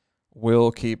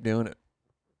we'll keep doing it.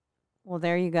 Well,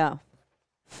 there you go.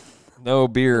 No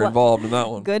beer involved in that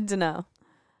one. Good to know.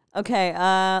 Okay,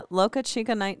 Loca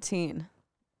Chica 19.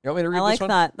 You want me to read this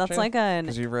one? I like that. That's like an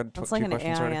that's like an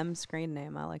AIM already? Screen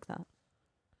name. I like that.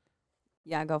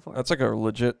 Yeah, go for it. That's like a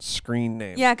legit screen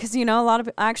name. Yeah, because there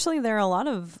are a lot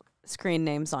of screen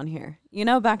names on here.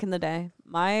 Back in the day,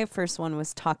 my first one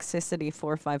was Toxicity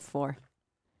 454.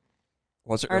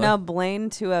 Was it? Or no, Blaine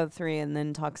 203, and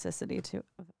then Toxicity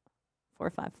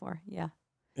 454. Yeah.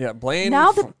 Yeah, Blaine.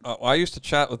 I used to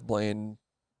chat with Blaine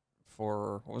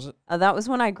for, what was it? That was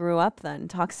when I grew up. Then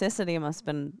Toxicity must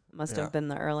have been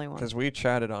the early one. Because we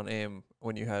chatted on AIM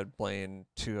when you had Blaine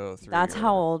 203. That's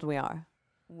how old we are.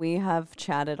 We have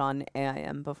chatted on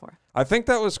AIM before. I think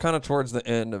that was kind of towards the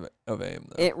end of AIM,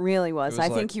 though. It really was. I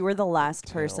think you were the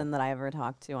last person that I ever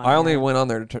talked to. I only went on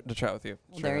there to chat with you.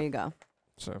 Well, there you go.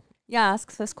 So. Yeah,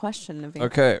 ask this question.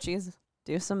 Okay. Jeez.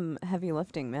 Do some heavy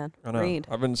lifting, man. I know. Read.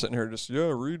 I've been sitting here just,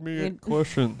 read me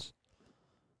questions.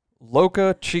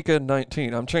 Loca Chica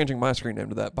 19. I'm changing my screen name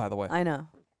to that, by the way. I know.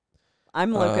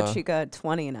 I'm Loca Chica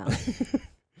 20 now.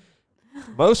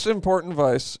 Most important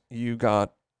advice you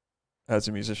got as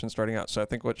a musician starting out. So I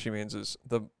think what she means is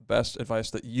the best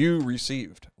advice that you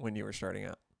received when you were starting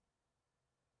out.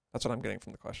 That's what I'm getting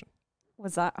from the question.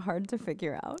 Was that hard to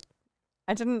figure out?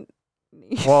 I didn't...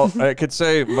 Well, I could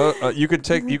say you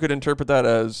could interpret that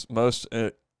as most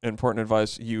important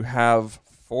advice you have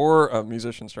for a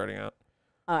musician starting out.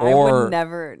 I would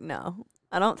never. No,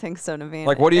 I don't think so, Naveen.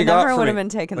 Like, what do you got? Never would have been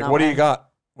taken. Like, that what way. do you got?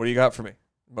 What do you got for me?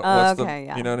 Okay,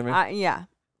 yeah. You know what I mean? Yeah.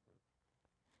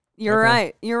 You're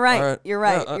right. You're right. Right. You're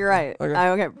right. Yeah, You're right.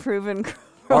 Okay. Proven.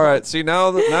 All right. See,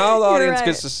 now the audience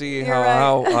gets to see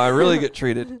how I really get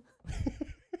treated.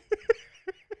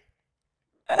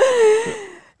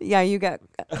 Yeah, you get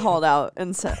called out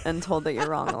and told that you're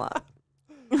wrong a lot.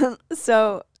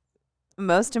 So,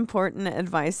 most important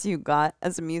advice you got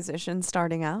as a musician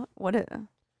starting out?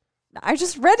 I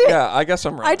just read it. Yeah, I guess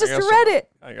I'm wrong. I just read it.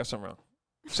 I guess I'm wrong.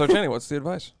 So, Jenny, what's the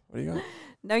advice? What do you got?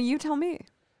 No, you tell me.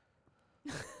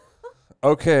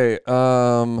 Okay.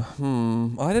 I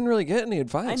didn't really get any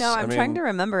advice. I know. I'm trying to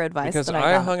remember advice because that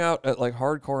I got. hung out at like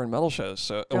hardcore and metal shows.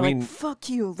 So They're like, fuck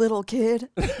you, little kid.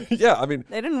 Yeah, I mean,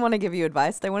 they didn't want to give you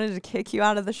advice. They wanted to kick you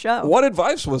out of the show. What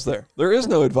advice was there? There is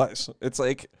no advice. It's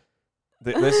like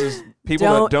this is people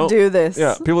that don't do this.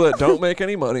 Yeah, people that don't make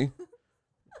any money.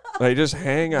 They just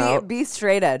hang out. Be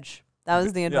straight edge. That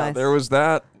was the advice. Yeah, there was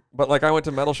that. But like I went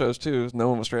to metal shows too. No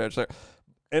one was straight edge there.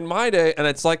 In my day, and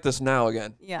it's like this now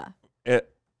again. Yeah.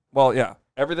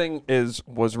 Everything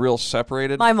was real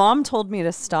separated. My mom told me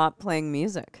to stop playing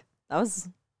music. That was...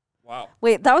 Wow.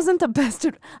 Wait, that wasn't the best...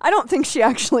 I don't think she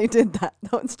actually did that.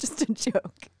 That was just a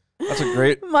joke. That's a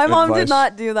great My mom did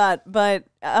not do that, but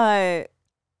that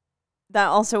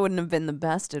also wouldn't have been the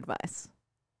best advice.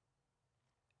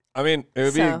 I mean, it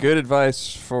would be a good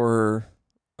advice for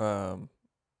not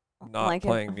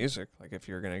playing music. Like if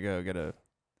you're going to go get a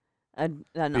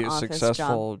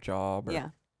successful job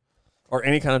or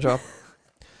any kind of job.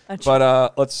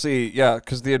 But let's see. Yeah,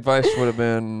 because the advice would have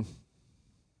been...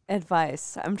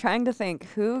 Advice. I'm trying to think.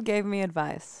 Who gave me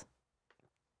advice?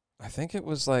 I think it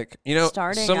was like, you know,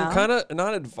 Starting some out? kind of,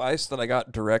 not advice that I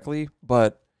got directly,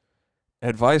 but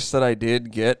advice that I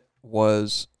did get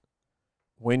was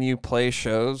when you play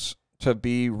shows to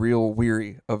be real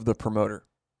weary of the promoter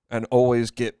and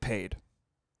always get paid.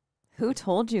 Who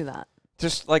told you that?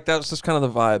 Just like that was just kind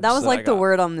of the vibe. That was like the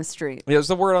word on the street. Yeah, it was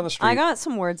the word on the street. I got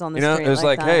some words on the you know, street. it was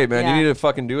like, that. hey man, Yeah. you need to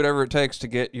fucking do whatever it takes to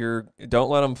get your. Don't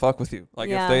let them fuck with you. Like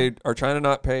Yeah. if they are trying to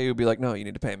not pay you, be like, no, you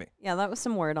need to pay me. Yeah, that was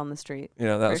some word on the street. You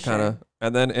know, that For was kind of. sure.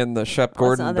 And then in the Shep What's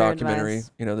Gordon other documentary,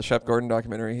 advice? you know, the Shep Gordon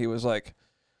documentary, he was like,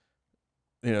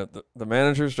 you know, the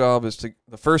manager's job is to.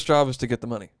 The first job is to get the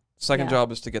money. Second Yeah.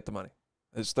 job is to get the money.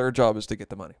 His third job is to get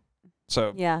the money.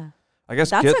 So Yeah. I guess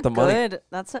That's get a the money. good.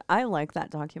 I like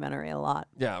that documentary a lot.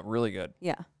 Yeah, really good.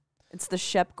 Yeah. It's the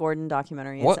Shep Gordon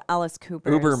documentary. What? It's Alice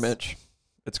Cooper's. Ubermensch,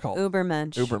 it's called.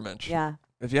 Ubermensch. Ubermensch. Yeah.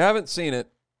 If you haven't seen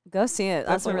it, Go see it.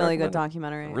 That's a Definitely really good recommend it.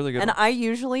 documentary. Really good And one. I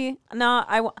usually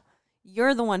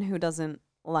you're the one who doesn't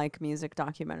like music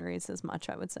documentaries as much,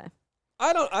 I would say.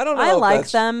 I don't know. I if like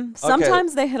that's- them.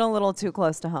 Sometimes they hit a little too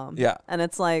close to home. Yeah. And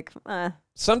it's like,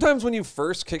 Sometimes when you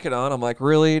first kick it on, I'm like,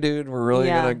 really, dude? We're really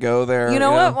Yeah. going to go there? You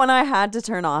know what one I had to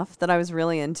turn off that I was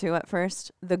really into at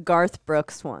first? The Garth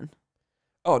Brooks one.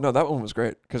 Oh, no, that one was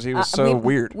great because he was so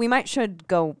we, weird. We should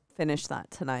go finish that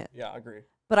tonight. Yeah, I agree.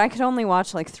 But I could only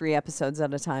watch like 3 episodes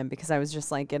at a time because I was just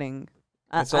like getting...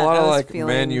 It's a lot of was like feeling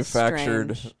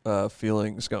manufactured strange.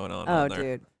 feelings going on. Oh,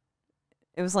 there. dude.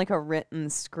 It was like a written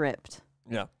script.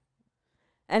 Yeah.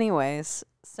 Anyways,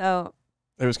 so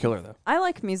It was killer, though. I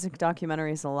like music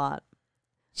documentaries a lot.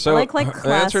 So like the answer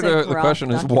classic to the rock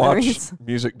question is watch documentaries.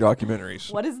 music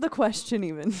documentaries. What is the question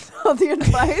even of the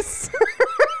advice?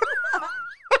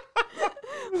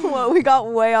 Well, we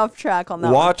got way off track on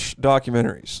that. Watch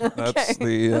documentaries. That's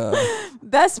Okay. the...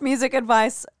 Best music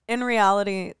advice. In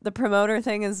reality, the promoter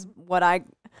thing is what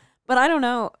but I don't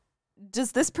know.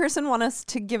 Does this person want us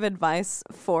to give advice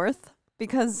forth?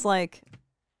 Because like,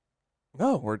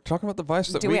 No, we're talking about the advice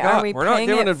that do we we got. are we We're not paying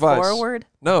giving it advice. forward?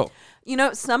 No. You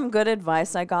know, some good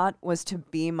advice I got was to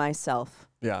be myself.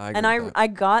 Yeah, I agree And with that. I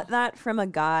got that from a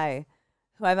guy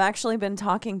who I've actually been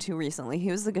talking to recently.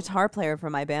 He was the guitar player for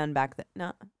my band back then.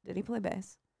 No, did he play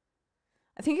bass?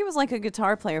 I think he was like a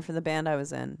guitar player for the band I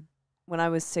was in when I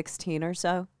was 16 or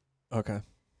so. Okay.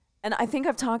 And I think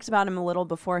I've talked about him a little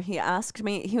before. He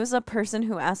was a person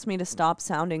who asked me to stop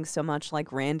sounding so much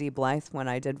like Randy Blythe when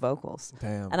I did vocals.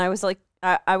 Damn. And I was like,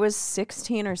 I was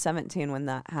 16 or 17 when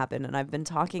that happened. And I've been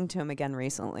talking to him again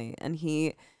recently. And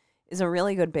he is a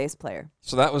really good bass player.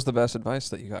 So that was the best advice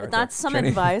that you got right That's there. some Jenny.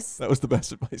 advice. That was the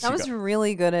best advice That you was got.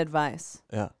 really good advice.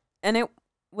 Yeah. And it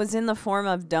was in the form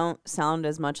of don't sound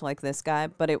as much like this guy,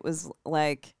 but it was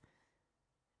like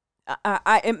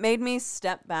it made me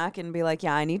step back and be like,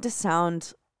 yeah, I need to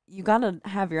sound, you got to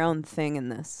have your own thing in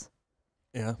this.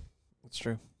 Yeah, that's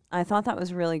true. I thought that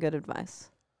was really good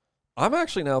advice. I'm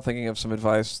actually now thinking of some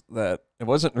advice that it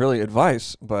wasn't really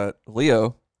advice, but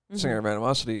Leo, singer of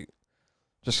Animosity,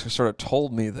 just sort of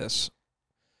told me this.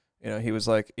 You know, he was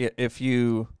like, if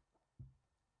you,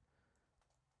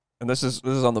 and this is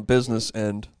on the business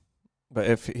end, but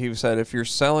if you're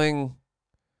selling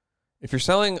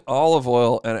olive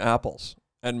oil and apples,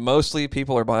 and mostly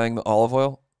people are buying the olive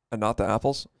oil and not the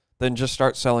apples, then just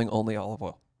start selling only olive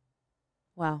oil.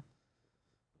 Wow.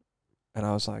 And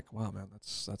I was like, wow, man,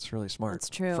 that's really smart. That's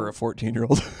true. For a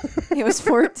 14-year-old. He was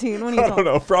 14 when he I told don't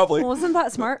know, probably. Well, wasn't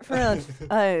that smart for a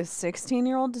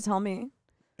 16-year-old to tell me?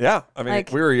 Yeah, I mean,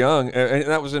 Like- we were young, and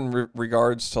that was in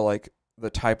regards to like the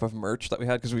type of merch that we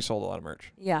had, because we sold a lot of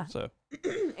merch. Yeah. So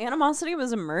Animosity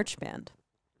was a merch band.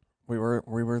 we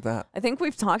were that. I think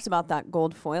we've talked about that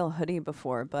gold foil hoodie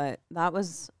before, but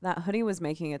that hoodie was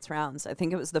making its rounds. I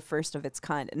think it was the first of its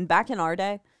kind. And back in our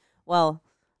day, well,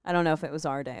 I don't know if it was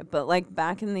our day, but like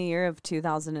back in the year of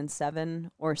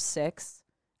 2007 or 6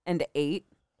 and 8,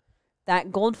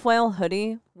 that gold foil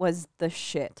hoodie was the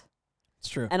shit. It's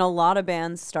true. And a lot of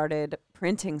bands started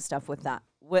printing stuff with that.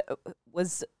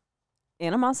 Was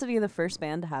Animosity the first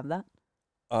band to have that?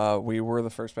 We were the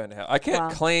first band to have. I can't Wow.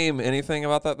 claim anything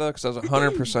about that though, because that was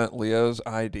 100% Leo's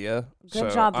idea. Good so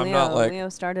job, I'm Leo. not like, Leo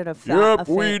started a yep,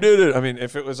 we did it. I mean,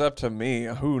 if it was up to me,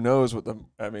 who knows what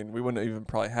we wouldn't have even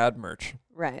probably had merch.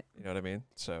 Right. You know what I mean?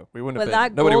 So we wouldn't But have that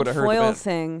been. Nobody would gold have heard the foil band.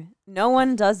 thing, no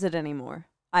one does it anymore.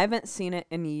 I haven't seen it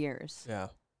in years. Yeah,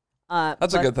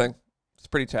 that's a but- good thing. It's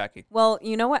pretty tacky. Well,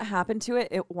 you know what happened to it?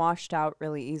 It washed out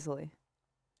really easily.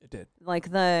 It did.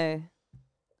 Like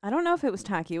I don't know if it was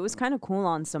tacky. It was kind of cool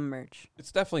on some merch.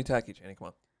 It's definitely tacky, Jenny. Come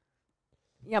on.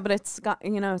 Yeah, but it's got,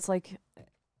 it's like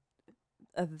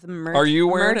the merch. Are you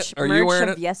wearing merch- it? Are you merch wearing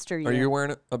of it? Yesteryear. Are you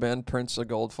wearing it? A band prints a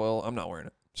gold foil. I'm not wearing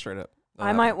it. Straight up.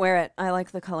 I might wear it. I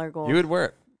like the color gold. You would wear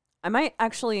it. I might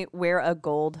actually wear a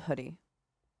gold hoodie.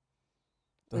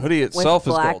 The hoodie itself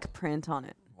with is black gold. print on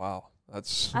it. Wow,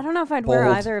 that's. I don't know if I'd bold. wear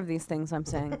either of these things I'm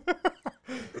saying.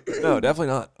 No, definitely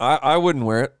not. I wouldn't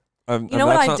wear it. You know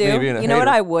what I do? You know what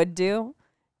I would do?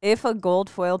 If a gold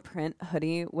foil print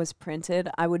hoodie was printed,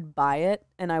 I would buy it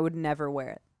and I would never wear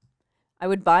it. I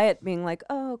would buy it being like,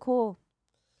 oh, cool.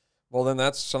 Well, then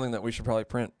that's something that we should probably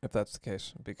print if that's the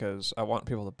case, because I want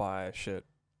people to buy shit.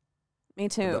 Me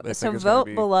too. So vote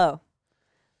below.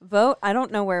 Vote. I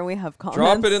don't know where we have comments.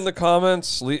 Drop it in the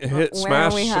comments. Hit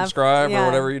smash subscribe or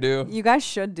whatever you do. You guys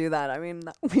should do that. I mean,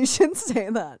 we should say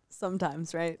that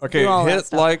sometimes, right? Okay,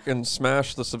 hit like and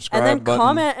smash the subscribe button. And then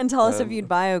comment and tell us if you'd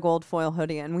buy a gold foil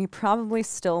hoodie, and we probably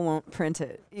still won't print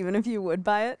it, even if you would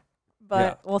buy it.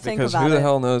 But we'll think about it. Because who the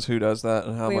hell knows who does that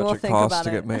and how much it costs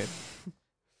to get made.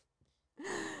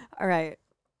 All right.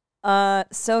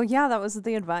 So, yeah, that was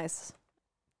the advice.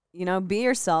 You know, be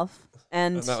yourself.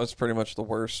 And that was pretty much the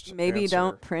worst. Maybe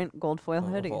don't print gold foil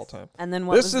hoodies. Of all time. And then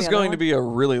what this is going to be a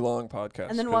really long podcast.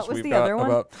 And then what was the other one?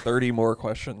 About 30 more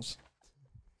questions.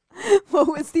 What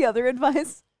was the other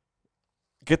advice?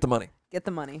 Get the money. Get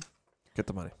the money. Get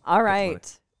the money. All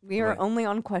right. We are only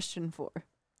on question 4.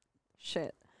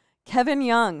 Shit. Kevin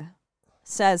Young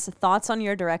says, thoughts on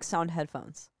your direct sound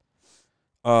headphones?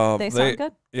 They sound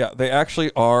good? Yeah, they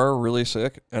actually are really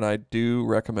sick, and I do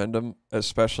recommend them,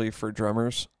 especially for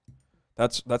drummers.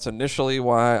 That's initially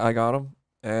why I got them,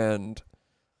 and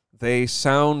they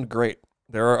sound great.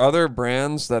 There are other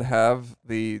brands that have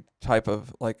the type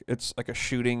of, like, it's like a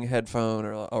shooting headphone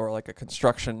or like a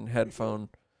construction headphone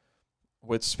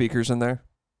with speakers in there.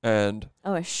 And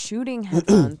a shooting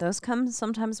headphone. Those come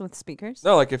sometimes with speakers?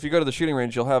 No, like if you go to the shooting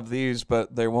range, you'll have these,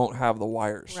 but they won't have the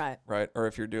wires. Right. Or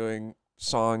if you're doing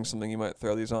something, you might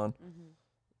throw these on.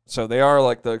 So they are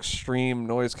like the extreme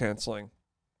noise canceling.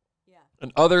 Yeah.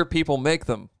 And other people make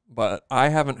them, but I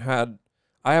haven't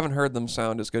heard them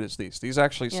sound as good as these. These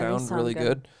actually sound really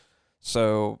good.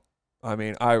 So, I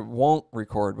mean, I won't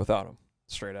record without them,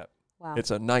 straight up. Wow. It's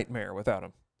a nightmare without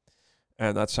them.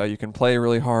 And that's how you can play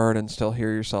really hard and still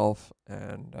hear yourself.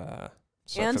 And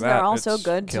so and they're also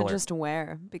good to just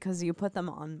wear because you put them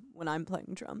on when I'm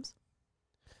playing drums.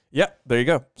 Yeah, there you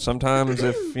go. Sometimes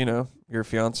if, your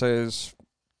fiance is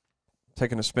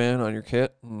taking a spin on your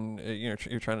kit and you're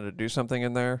trying to do something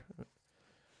in there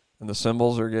and the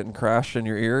cymbals are getting crashed in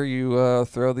your ear, you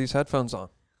throw these headphones on.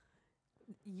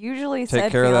 Usually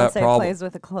said fiance plays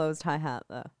with a closed hi-hat,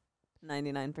 though,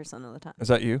 99% of the time. Is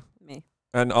that you? Me.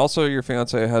 And also your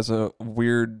fiance has a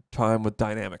weird time with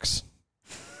dynamics.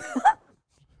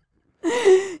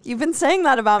 You've been saying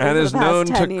that about me for the past 10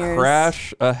 years. And is known to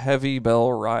crash a heavy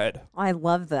bell ride. I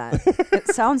love that. It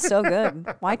sounds so good.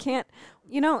 Why can't...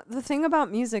 the thing about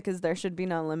music is there should be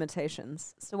no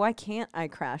limitations. So why can't I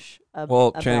crash a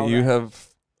bell Jenny, you have...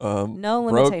 no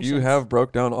limitations. You have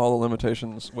broke down all the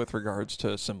limitations with regards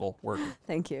to cymbal work.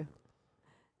 Thank you.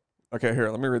 Okay, here,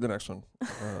 let me read the next one.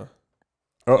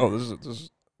 This is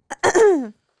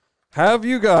Have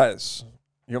you guys...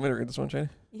 You want me to read this one, Jenny?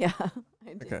 Yeah,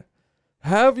 I do. Okay.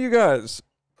 Have you guys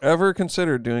ever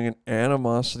considered doing an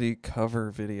Animosity cover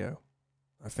video?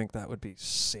 I think that would be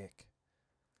sick.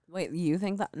 Wait, you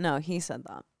think that? No, he said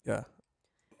that. Yeah.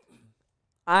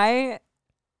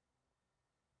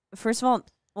 First of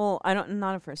all,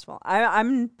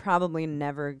 I'm probably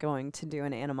never going to do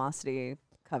an Animosity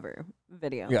cover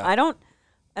video. Yeah. I don't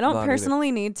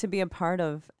personally need to be a part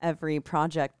of every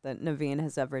project that Naveen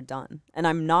has ever done. And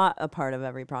I'm not a part of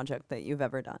every project that you've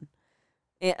ever done.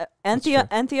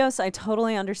 Entheos, I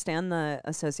totally understand the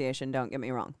association, don't get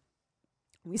me wrong.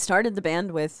 We started the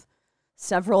band with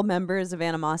several members of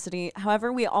Animosity.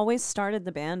 However, we always started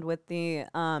the band with the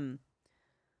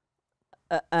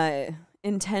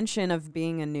intention of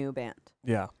being a new band.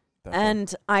 Yeah. Definitely.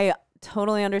 And I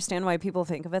totally understand why people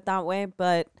think of it that way,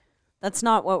 but that's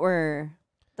not the goal.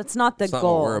 That's not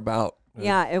what we're about.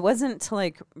 Yeah, it wasn't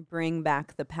to bring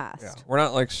back the past. Yeah. We're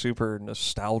not super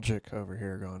nostalgic over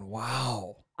here going,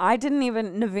 wow.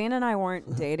 Naveen and I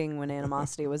weren't dating when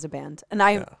Animosity was a band. And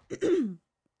I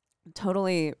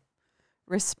totally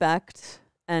respect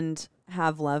and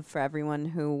have love for everyone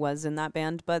who was in that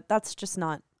band, but that's just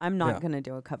not, I'm not going to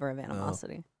do a cover of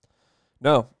Animosity.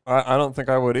 No, I don't think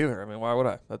I would either. I mean, why would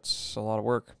I? That's a lot of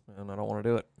work, and I don't want to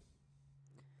do it.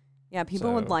 Yeah,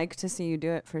 people would like to see you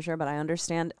do it for sure, but I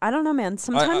understand. I don't know, man.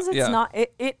 Sometimes it's not.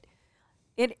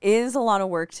 It is a lot of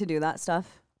work to do that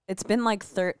stuff. It's been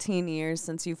 13 years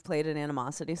since you've played an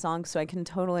Animosity song, so I can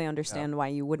totally understand why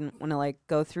you wouldn't want to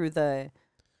go through the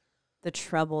the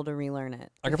trouble to relearn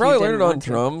it. I could probably learn it on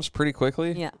drums pretty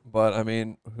quickly. Yeah. But I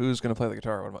mean, who's gonna play the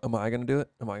guitar? Am I gonna do it?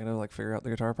 Am I gonna like figure out the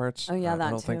guitar parts? Oh yeah, I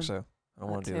don't think so. I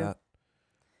don't want to do that.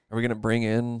 Are we gonna bring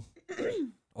in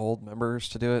old members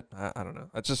to do it? I don't know.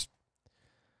 It's just,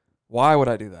 why would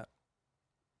I do that?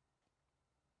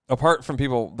 Apart from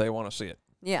people, they want to see it.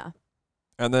 Yeah.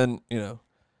 And then,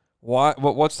 why?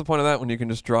 What's the point of that when you can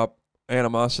just drop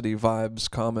animosity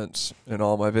vibes comments in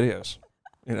all my videos?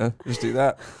 Just do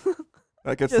that.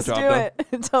 That gets just the job do done. it.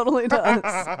 It totally does.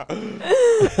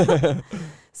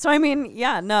 So I mean,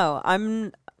 yeah, no,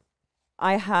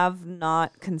 I have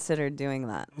not considered doing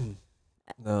that.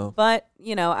 No. But,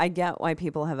 I get why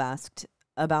people have asked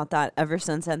about that ever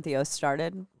since Entheos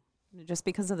started, just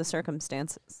because of the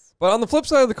circumstances. But on the flip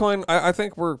side of the coin, I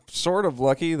think we're sort of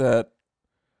lucky that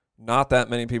not that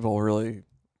many people really,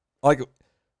 like,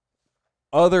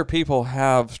 other people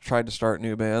have tried to start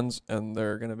new bands and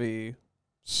they're going to be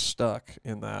stuck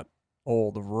in that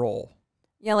old role.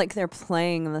 Yeah, like they're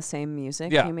playing the same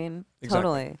music, yeah, you mean?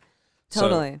 Exactly.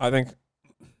 Totally. So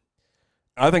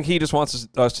I think he just wants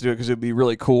us to do it because it would be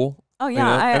really cool. Oh,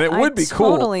 yeah. And it would be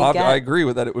totally cool. I agree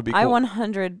with that. It would be cool. I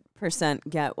 100%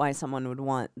 get why someone would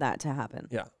want that to happen.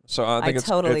 Yeah. So I think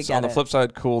totally it's get on the it. flip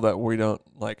side cool that we don't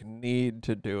need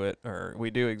to do it, or we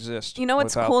do exist.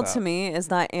 What's cool to me is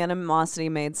that animosity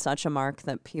made such a mark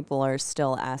that people are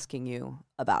still asking you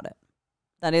about it.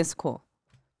 That is cool.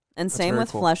 And That's same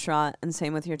with cool. Flesh Rot, and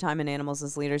same with your time in Animals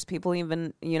as Leaders. People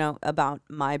even, about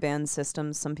my band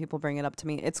systems, some people bring it up to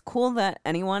me. It's cool that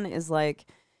anyone is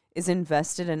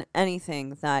invested in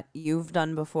anything that you've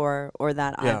done before or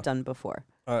that I've done before.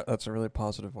 That's a really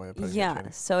positive way of putting it. Yeah,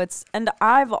 so and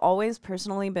I've always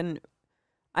personally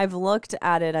I've looked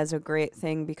at it as a great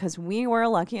thing because we were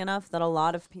lucky enough that a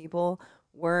lot of people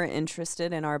were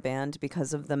interested in our band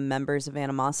because of the members of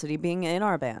Animosity being in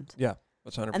our band. Yeah,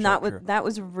 that's 100% and that was true. that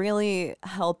was really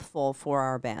helpful for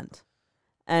our band.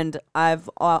 And I've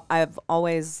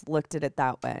always looked at it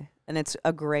that way, and it's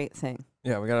a great thing.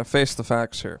 Yeah, we gotta face the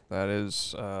facts here.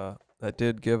 That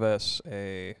did give us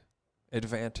a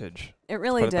advantage. It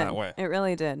really did. That way. It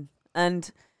really did.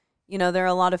 And there are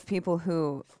a lot of people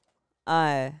who,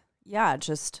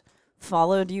 just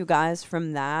followed you guys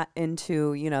from that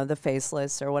into the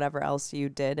Faceless or whatever else you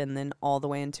did, and then all the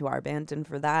way into our band. And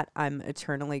for that, I'm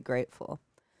eternally grateful.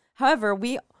 However,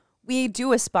 we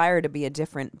do aspire to be a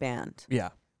different band. Yeah.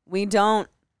 We don't.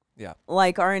 Yeah.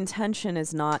 Like, our intention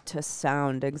is not to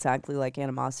sound exactly like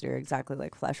Animosity or exactly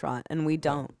like Flesh Rot, and we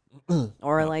don't.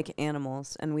 Or like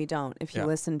Animals, and we don't. If you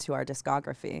listen to our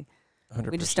discography, 100%.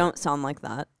 we just don't sound like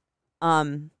that.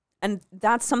 And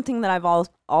that's something that I've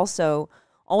also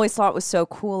always thought was so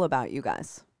cool about you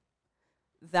guys.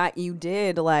 That you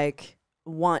did,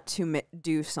 want to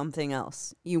do something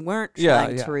else. You weren't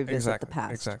trying to revisit the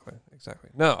past. Exactly.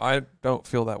 No, I don't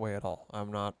feel that way at all.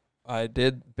 I'm not.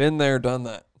 Been there, done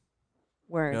that.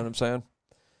 Word. You know what I'm saying?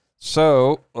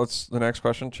 So, the next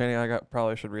question. Chaney,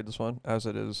 probably should read this one, as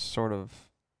it is sort of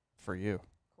for you.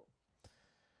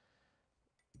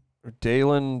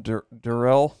 Dalen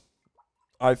Durrell.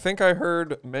 I think I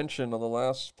heard mention on the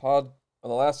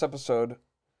last episode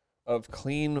of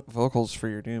clean vocals for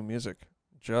your new music.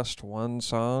 Just one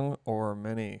song or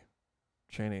many?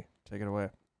 Chaney, take it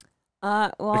away.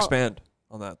 Well, expand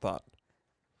on that thought.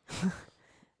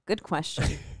 Good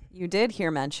question. You did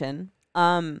hear mention.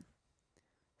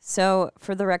 So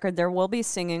for the record, there will be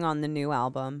singing on the new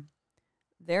album.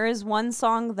 There is one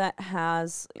song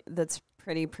that's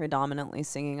pretty predominantly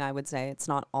singing, I would say. It's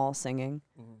not all singing.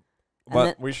 Mm-hmm.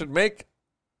 But we should make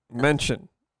mention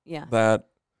that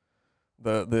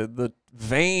the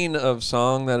vein of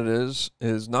song that it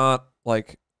is not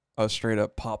like a straight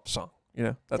up pop song.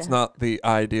 That's not the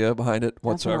idea behind it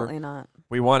whatsoever. Definitely not.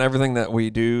 We want everything that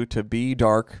we do to be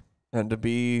dark and to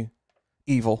be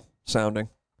evil sounding.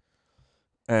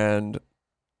 And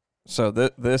so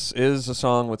this is a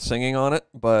song with singing on it,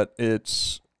 but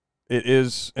it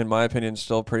is, in my opinion,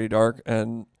 still pretty dark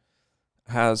and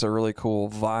has a really cool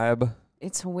vibe.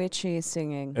 It's witchy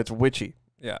singing. It's witchy.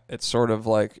 Yeah. It's sort of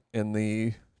like in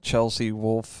the Chelsea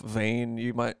Wolfe vein.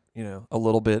 You might, a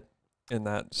little bit in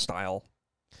that style.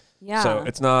 Yeah. So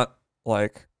it's not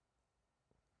like,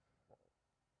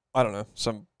 I don't know,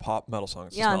 some pop metal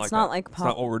songs. Yeah, it's not like pop. It's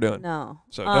not what we're doing. No.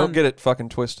 So don't get it fucking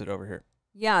twisted over here.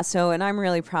 Yeah, and I'm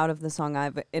really proud of the song.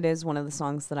 It is one of the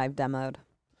songs that I've demoed.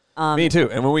 Me too.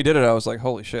 And when we did it, I was like,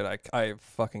 holy shit, I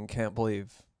fucking can't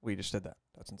believe we just did that.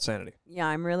 That's insanity. Yeah,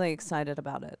 I'm really excited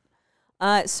about it.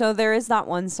 So there is that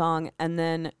one song, and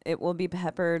then it will be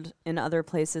peppered in other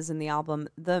places in the album.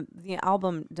 The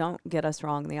album, don't get us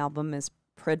wrong, the album is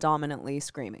predominantly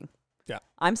screaming. Yeah.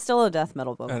 I'm still a death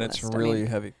metal vocalist. And it's really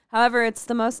heavy. However, it's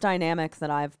the most dynamic that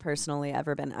I've personally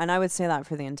ever been. And I would say that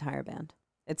for the entire band.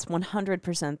 It's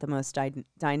 100% the most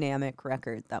dynamic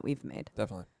record that we've made.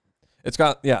 Definitely. It's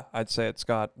got, I'd say it's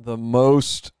got the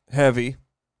most heavy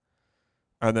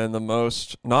and then the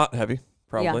most not heavy,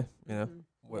 probably. You know.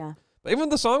 Yeah. But even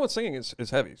the song with singing is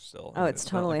heavy still. Oh, it's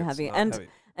totally heavy. Heavy.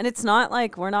 And it's not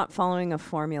like we're not following a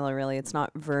formula, really. It's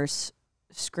not verse,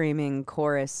 screaming,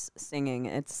 chorus, singing.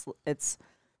 It's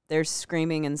there's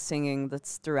screaming and singing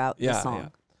that's throughout the song. Yeah.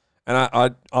 And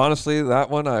I honestly, that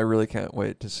one, I really can't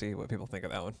wait to see what people think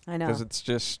of that one. I know. Because it's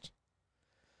just,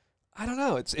 I don't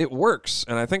know, it works.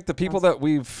 And I think the people that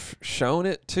we've shown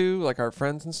it to, like our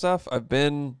friends and stuff, I've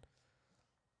been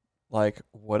like,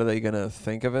 what are they going to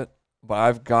think of it? But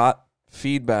I've got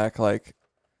feedback like,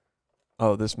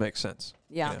 oh, this makes sense.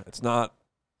 Yeah. You know, it's not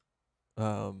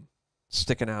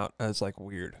sticking out as like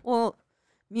weird. Well,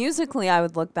 musically, I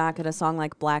would look back at a song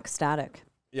like Black Static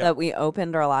that we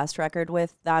opened our last record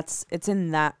with. It's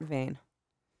in that vein.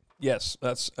 Yes,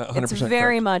 that's 100% It's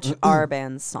very correct. much our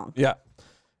band's song. Yeah.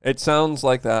 It sounds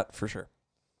like that for sure.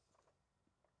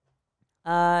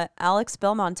 Alex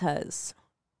Belmontez.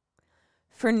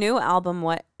 For new album,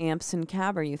 what amps and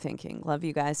cab are you thinking? Love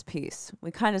you guys. Peace.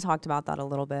 We kind of talked about that a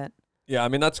little bit. Yeah, I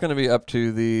mean, that's going to be up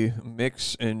to the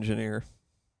mix engineer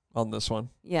on this one.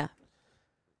 Yeah.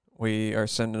 We are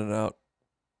sending it out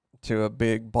to a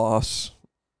big boss,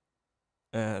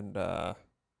 and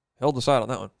he'll decide on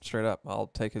that one, straight up. I'll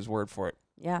take his word for it.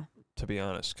 Yeah. To be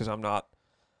honest, because I'm not...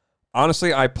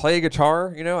 Honestly, I play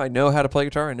guitar, you know. I know how to play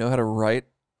guitar. I know how to write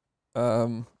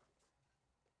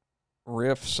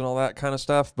riffs and all that kind of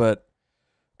stuff, but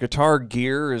guitar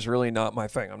gear is really not my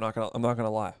thing. I'm not gonna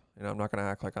lie. You know, I'm not gonna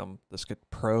act like I'm this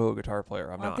pro guitar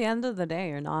player. I'm not. At the end of the day,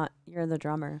 you're not. You're the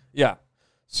drummer. Yeah.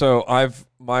 So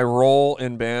my role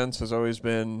in bands has always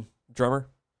been drummer,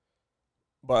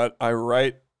 but I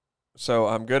write. So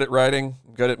I'm good at writing,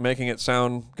 good at making it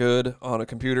sound good on a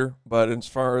computer. But as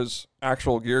far as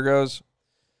actual gear goes,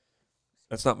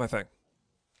 that's not my thing.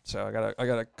 So I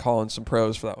gotta call in some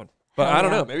pros for that one. But I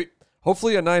don't know. Maybe.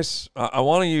 Hopefully a nice, I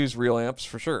want to use real amps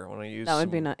for sure. I want to use that would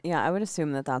be nice. Yeah, I would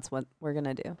assume that that's what we're going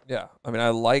to do. Yeah. I mean, I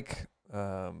like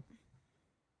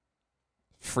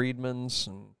Friedmans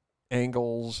and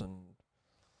Angles and.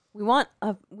 We want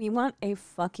a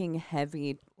fucking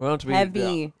heavy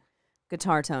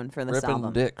guitar tone for this ripping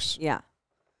album. Dicks. Yeah.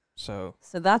 So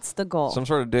that's the goal. Some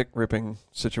sort of dick ripping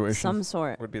situation. Some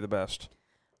sort would be the best.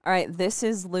 All right, this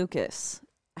is Lucas.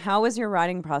 How was your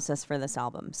writing process for this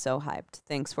album? So hyped.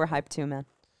 Thanks. We're hyped too, man.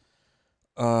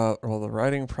 Well, the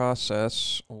writing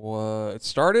process it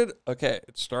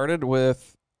started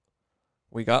with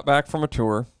we got back from a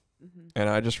tour, and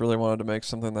I just really wanted to make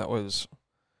something that was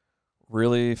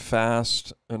really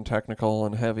fast and technical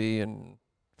and heavy and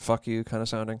fuck you kind of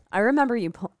sounding. I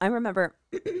remember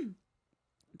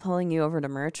pulling you over to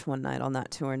merch one night on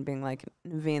that tour and being like,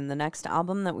 Naveen, the next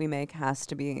album that we make has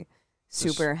to be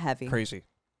super heavy. Crazy.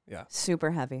 Yeah.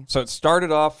 Super heavy. So it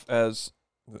started off as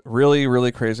really,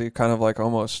 really crazy, kind of like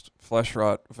almost flesh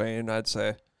rot vein, I'd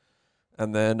say.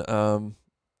 And then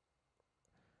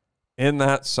in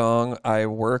that song, I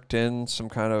worked in some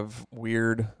kind of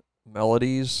weird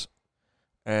melodies,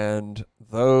 and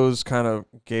those kind of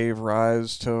gave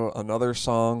rise to another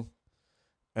song.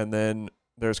 And then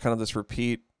there's kind of this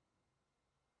repeat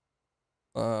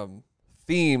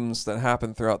themes that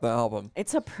happen throughout the album.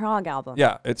 It's a prog album.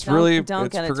 Yeah, it's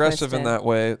progressive in that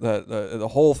way. That the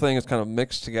whole thing is kind of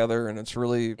mixed together, and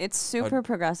it's super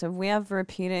progressive. We have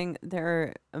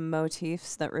there are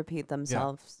motifs that repeat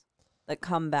themselves, that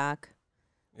come back.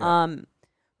 Yeah.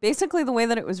 Basically, the way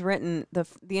that it was written,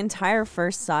 the entire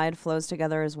first side flows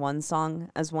together as one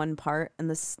song, as one part, and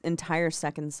this entire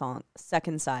second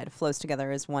side flows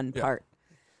together as one part.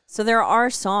 So there are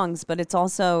songs, but it's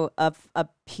also a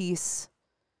piece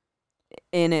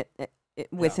in it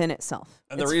within itself.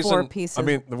 And it's the reason, 4 pieces. I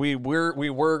mean, we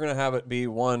were gonna have it be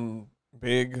one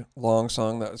big long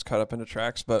song that was cut up into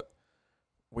tracks, but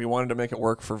we wanted to make it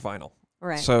work for vinyl.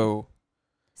 Right. So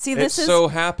see, this is so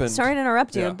happened. Sorry to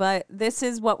interrupt you, but this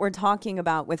is what we're talking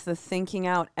about with the thinking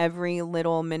out every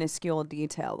little minuscule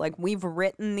detail. Like, we've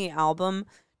written the album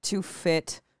to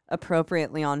fit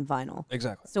appropriately on vinyl.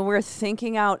 Exactly. So we're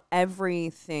thinking out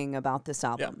everything about this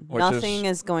album. Nothing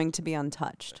is going to be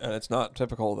untouched. And it's not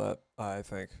typical that I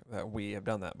think that we have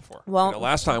done that before. Well,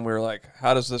 last time we were like,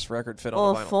 how does this record fit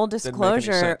on the vinyl? Full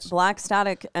disclosure, Black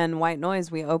Static and White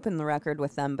Noise, we opened the record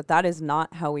with them, but that is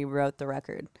not how we wrote the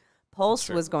record. Pulse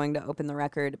was going to open the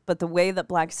record, but the way that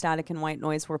Black Static and White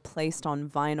Noise were placed on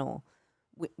vinyl,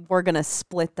 we're going to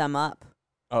split them up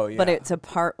Oh, yeah. But it's a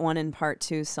part 1 and part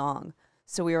 2 song.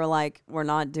 So we were like, we're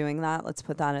not doing that. Let's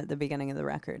put that at the beginning of the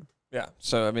record. Yeah.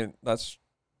 So, I mean, that's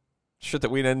shit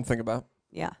that we didn't think about.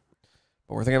 Yeah.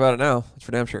 But we're thinking about it now. That's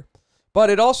for damn sure. But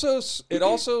it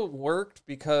also worked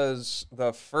because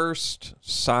the first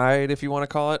side, if you want to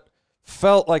call it,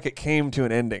 felt like it came to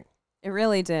an ending. It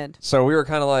really did. So we were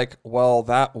kind of like, well,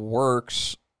 that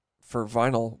works for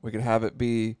vinyl. We could have it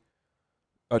be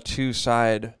a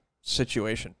 2-side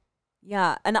situation.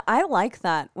 Yeah, and I like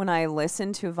that when I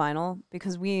listen to vinyl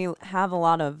because we have a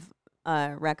lot of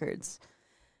records.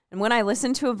 And when I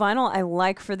listen to a vinyl, I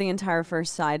like for the entire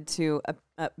first side to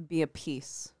be a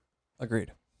piece.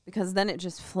 Agreed. Because then it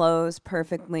just flows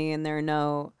perfectly and there are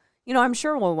no... You know, I'm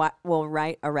sure we'll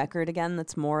write a record again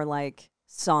that's more like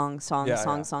song,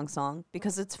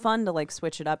 because it's fun to like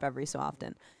switch it up every so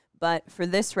often. But for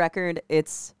this record,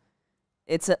 it's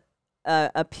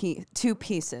two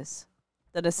pieces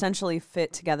that essentially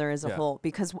fit together as a whole.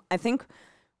 Because I think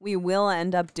we will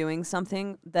end up doing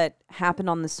something that happened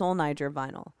on the Soul Niger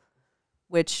vinyl,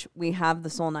 which we have the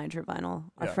Soul Niger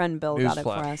vinyl. Our friend Bill got it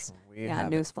for us.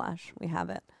 Newsflash, we have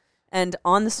it. And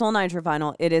on the Soul Niger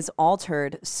vinyl, it is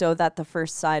altered so that the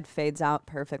first side fades out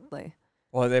perfectly.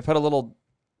 Well, they put a little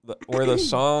where the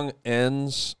song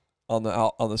ends on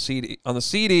the CD. On the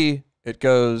CD, it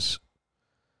goes.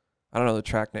 I don't know the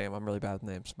track name. I'm really bad with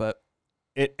names, but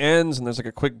it ends and there's like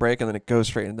a quick break and then it goes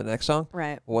straight into the next song.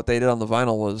 Right. What they did on the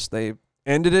vinyl was they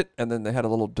ended it and then they had a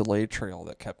little delay trail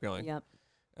that kept going. Yep.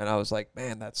 And I was like,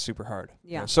 man, that's super hard.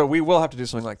 Yeah. You know, so we will have to do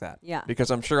something like that. Yeah.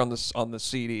 Because I'm sure on the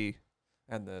CD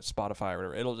and the Spotify or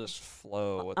whatever, it'll just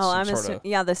flow with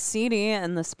the CD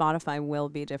and the Spotify will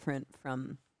be different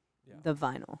from the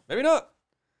vinyl. Maybe not.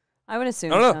 I would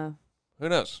assume I don't know. so. Who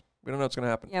knows? We don't know what's going to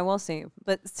happen. Yeah, we'll see.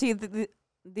 But see,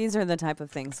 these are the type of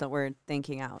things that we're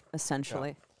thinking out,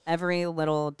 essentially. Yeah. Every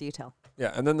little detail.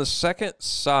 Yeah, and then the second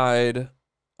side,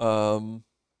 I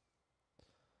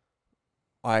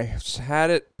had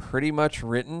it pretty much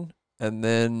written, and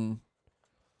then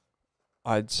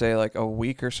I'd say like a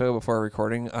week or so before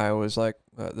recording, I was like,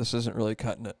 this isn't really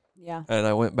cutting it. Yeah. And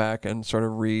I went back and sort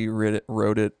of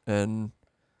wrote it, and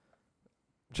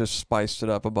just spiced it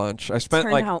up a bunch. I spent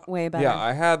Turned out way better. Yeah,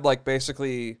 I had like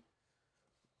basically,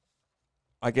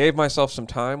 I gave myself some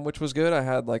time, which was good. I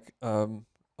had like a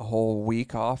whole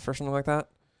week off or something like that.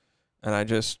 And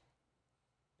it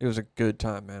was a good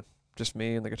time, man. Just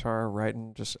me and the guitar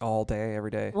writing just all day,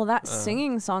 every day. Well, that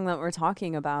singing song that we're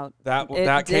talking about, it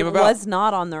was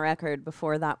not on the record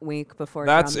before that week before.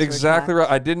 That's exactly right.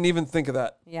 I didn't even think of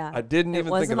that. Yeah. I didn't even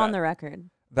think of that. It wasn't on the record.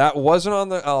 That wasn't on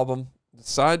the album.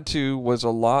 Side 2 was a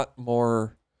lot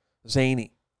more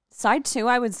zany. Side 2,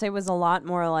 I would say, was a lot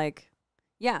more like,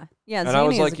 yeah. And zany I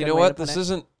was like, is a you good know way what? to put This it.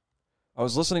 isn't. I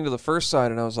was listening to the first side,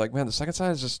 and I was like, man, the second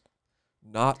side is just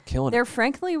not killing There it.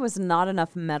 frankly was not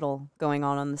enough metal going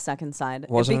on the second side.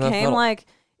 Wasn't it enough became metal. like,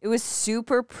 it was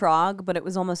super prog, but it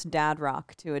was almost dad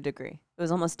rock to a degree. It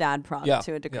was almost dad prog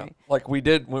to a degree. Yeah. Like we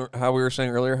did, how we were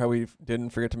saying earlier, how we didn't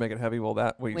forget to make it heavy. Well,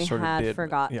 that we sort of did. We had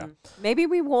forgotten. Yeah. Maybe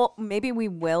we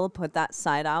will put that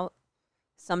side out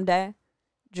someday,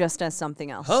 just as something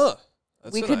else. Huh.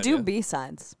 That's we an could do idea.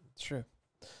 B-sides. That's true.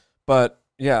 But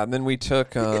yeah, and then we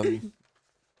took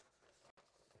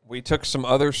some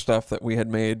other stuff that we had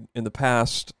made in the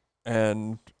past,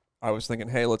 and I was thinking,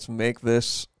 hey, let's make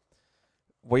this.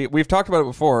 We've talked about it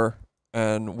before,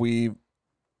 and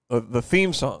the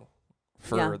theme song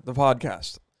for the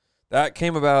podcast that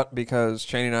came about because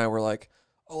Cheney and I were like,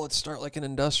 oh, let's start like an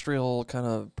industrial kind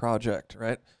of project,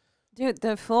 right? Dude,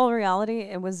 the full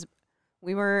reality,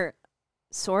 we were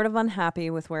sort of unhappy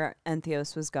with where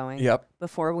Entheos was going. Yep.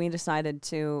 Before we decided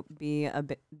to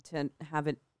have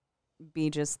it be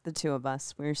just the two of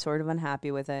us. We were sort of unhappy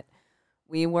with it.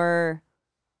 We were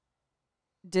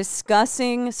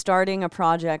discussing starting a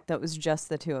project that was just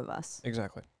the two of us.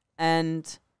 Exactly.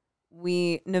 And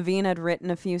Naveen had written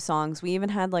a few songs. We even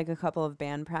had like a couple of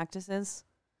band practices.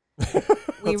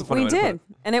 we did.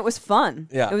 And it was fun.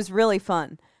 Yeah. It was really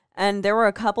fun. And there were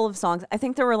a couple of songs. I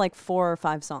think there were like 4 or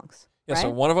 5 songs. Yeah, right? so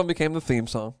one of them became the theme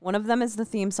song. One of them is the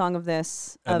theme song of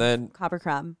this, and then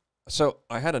KoperCrabb. So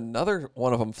I had another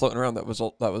one of them floating around that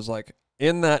was like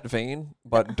in that vein,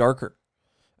 but darker.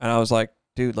 And I was like,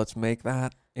 dude, let's make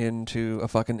that into a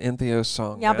fucking Entheos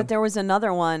song. Yeah, man. but there was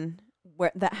another one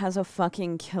that has a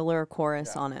fucking killer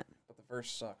chorus on it. But the verse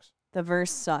sucks. The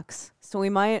verse sucks. So we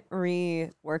might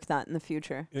rework that in the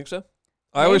future. You think so?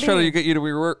 I always try to get you to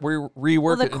rework Well, it, and you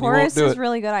won't do it. the chorus is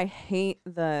really good. I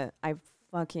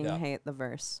fucking hate the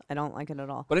verse. I don't like it at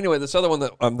all. But anyway, this other one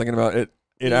that I'm thinking about, it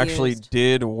actually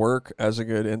did work as a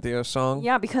good Entheos song.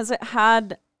 Yeah, because it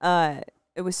had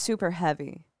it was super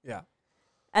heavy. Yeah.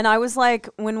 And I was like,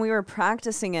 when we were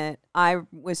practicing it, I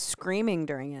was screaming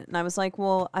during it. And I was like,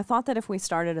 well, I thought that if we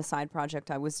started a side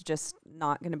project, I was just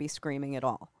not going to be screaming at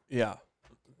all. Yeah.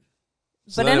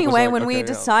 So but anyway, like, when we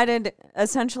decided,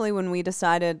 essentially when we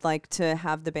decided like to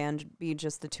have the band be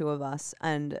just the two of us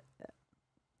and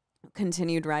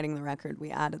continued writing the record,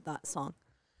 we added that song.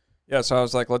 Yeah, so I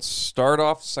was like, let's start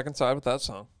off the second side with that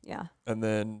song. Yeah. And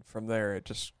then from there, it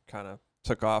just kind of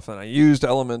took off, and I used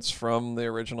elements from the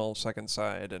original second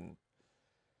side, and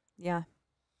yeah,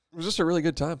 it was just a really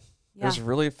good time. Yeah. It was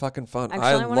really fucking fun.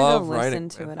 Actually, I love to go listen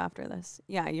to it after this.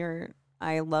 Yeah,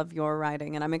 I love your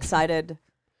writing, and I'm excited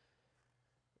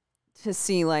to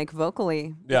see like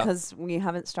vocally because we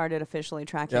haven't started officially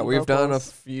tracking. Yeah, we've vocals. done a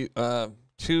few,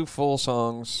 2 full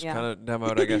songs, kind of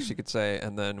demoed, I guess you could say,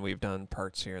 and then we've done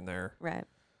parts here and there. Right.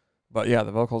 But yeah,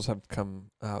 the vocals have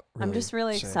come out really I'm just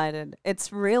really excited.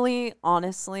 It's really,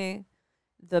 honestly,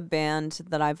 the band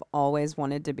that I've always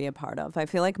wanted to be a part of. I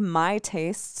feel like my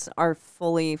tastes are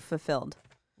fully fulfilled.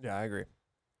 Yeah, I agree.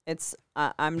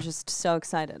 I'm just so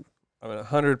excited. I'm in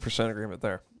 100% agreement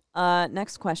there.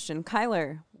 Next question.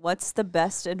 Kyler, what's the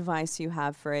best advice you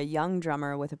have for a young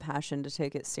drummer with a passion to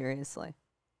take it seriously?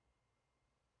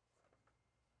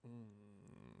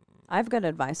 I have good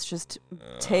advice. Just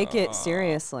take it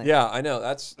seriously. Yeah, I know.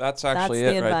 That's actually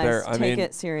it right there. Take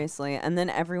it seriously, and then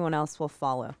everyone else will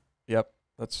follow. Yep.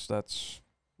 That's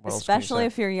what especially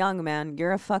if you're young, man.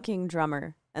 You're a fucking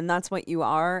drummer, and that's what you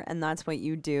are, and that's what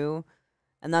you do,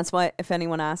 and that's what if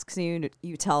anyone asks you,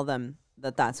 you tell them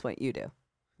that that's what you do.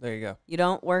 There you go. You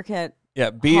don't work at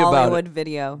be Hollywood about it.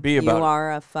 Video. Be about you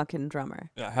are a fucking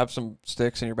drummer. Yeah, have some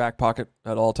sticks in your back pocket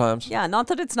at all times. Yeah, not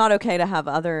that it's not okay to have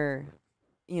other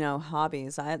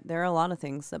hobbies. There are a lot of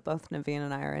things that both Naveen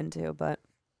and I are into, but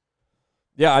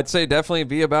yeah, I'd say definitely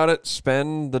be about it.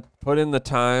 Put in the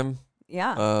time.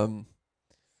 Yeah.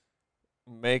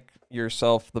 Make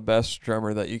yourself the best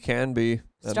drummer that you can be.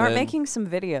 Start making some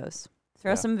videos.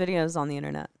 Throw some videos on the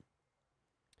internet.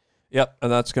 Yep,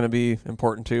 and that's going to be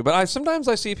important too. But sometimes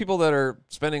I see people that are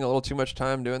spending a little too much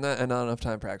time doing that and not enough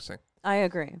time practicing. I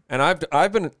agree. And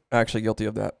I've been actually guilty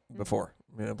of that before.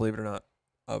 I mean, believe it or not.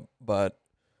 But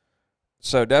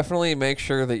so definitely make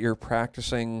sure that you're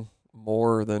practicing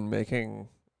more than making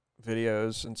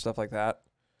videos and stuff like that.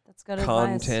 That's good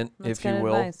content, advice. if you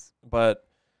will. But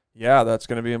yeah, that's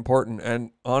going to be important.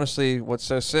 And honestly, what's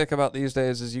so sick about these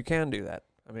days is you can do that.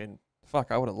 I mean,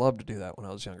 fuck, I would have loved to do that when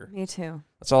I was younger. Me too.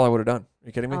 That's all I would have done. Are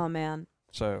you kidding me? Oh man.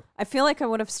 So I feel like I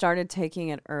would have started taking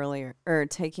it earlier, or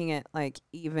taking it like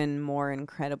even more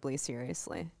incredibly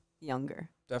seriously younger.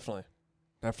 Definitely.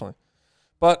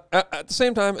 But at the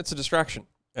same time, it's a distraction.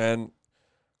 And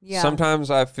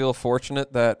sometimes I feel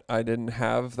fortunate that I didn't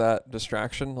have that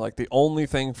distraction. Like the only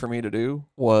thing for me to do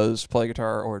was play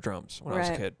guitar or drums when I was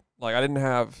a kid. Like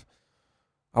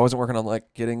I wasn't working on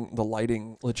like getting the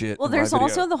lighting legit. Well, there's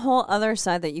also the whole other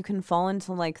side that you can fall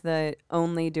into like the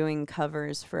only doing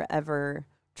covers forever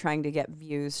trying to get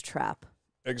views trap.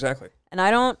 Exactly.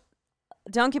 And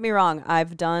don't get me wrong.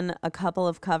 I've done a couple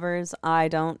of covers. I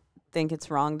don't think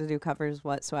it's wrong to do covers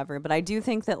whatsoever, but I do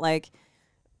think that like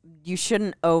you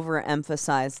shouldn't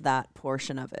overemphasize that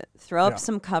portion of it. Throw up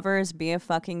some covers, be a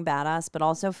fucking badass, but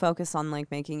also focus on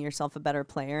like making yourself a better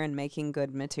player and making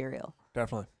good material.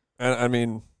 Definitely. And I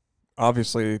mean,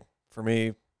 obviously for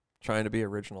me, trying to be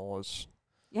original was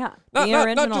not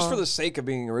just for the sake of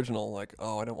being original, like,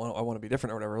 oh, I want to be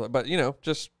different or whatever, but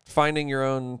just finding your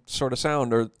own sort of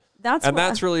sound, or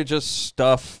that's really just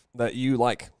stuff that you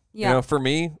like. Yeah. For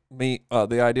me, the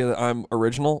idea that I'm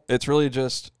original, it's really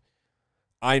just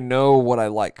I know what I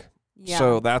like. Yeah.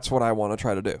 So that's what I want to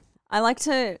try to do. I like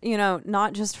to,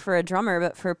 not just for a drummer,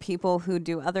 but for people who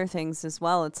do other things as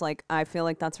well. It's like, I feel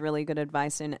like that's really good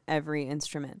advice in every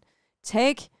instrument.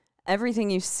 Take everything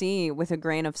you see with a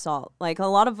grain of salt. Like a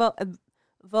lot of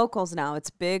vocals now, it's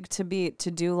big to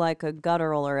do like a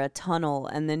guttural or a tunnel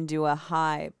and then do a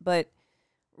high. But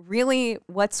really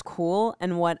what's cool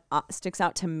and what sticks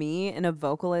out to me in a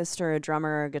vocalist or a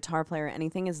drummer or a guitar player or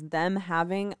anything is them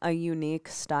having a unique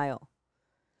style.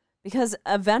 Because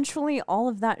eventually all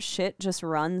of that shit just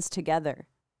runs together,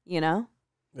 Yeah,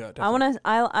 definitely.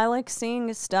 I like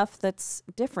seeing stuff that's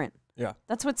different. Yeah.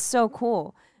 That's what's so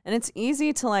cool. And it's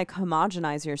easy to like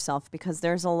homogenize yourself because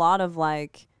there's a lot of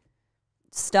like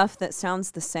stuff that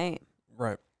sounds the same.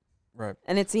 Right.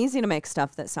 And it's easy to make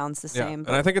stuff that sounds the same.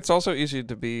 And I think it's also easy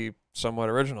to be somewhat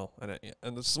original.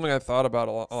 And this is something I've thought about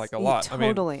a lot.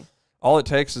 Totally. I mean, all it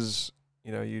takes is,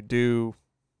 you do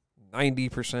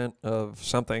 90% of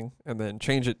something and then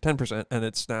change it 10% and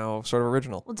it's now sort of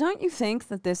original. Well, don't you think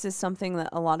that this is something that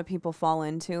a lot of people fall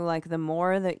into? Like, the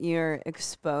more that you're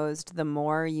exposed, the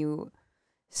more you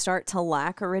start to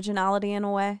lack originality in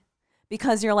a way.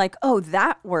 Because you're like, oh,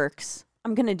 that works.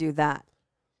 I'm going to do that.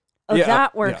 Oh, Yeah,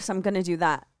 that works. I'm going to do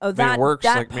that. Oh, That works,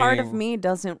 that like, part of meaning- me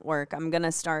doesn't work. I'm going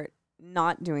to start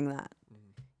not doing that.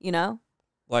 You know?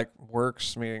 Like,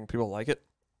 works, meaning people like it?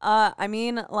 I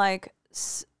mean, like,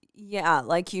 yeah,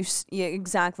 like yeah,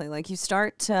 exactly. Like, you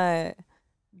start to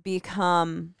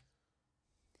become,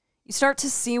 you start to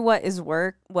see what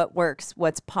works,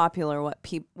 what's popular,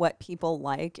 what people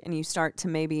like, and you start to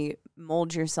maybe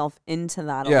mold yourself into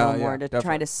that a little more to definitely.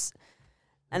 try to,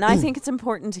 and I think it's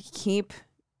important to keep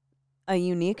a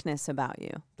uniqueness about you.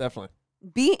 Definitely.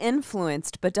 Be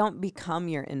influenced, but don't become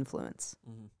your influence.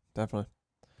 Definitely.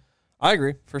 I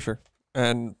agree, for sure.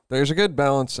 And there's a good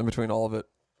balance in between all of it.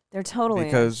 There totally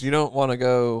Because is. you don't want to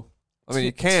go, I mean,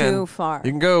 you can. Too far.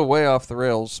 You can go way off the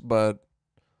rails, but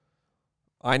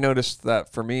I noticed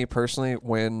that for me personally,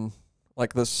 when,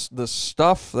 like, the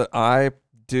stuff that I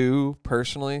do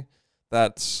personally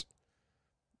that's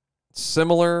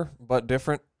similar but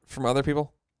different from other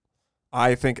people,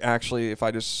 I think actually, if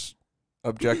I just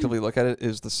objectively look at it,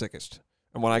 is the sickest.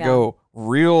 And when I go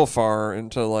real far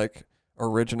into, like,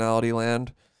 originality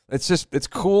land, it's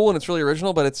cool and it's really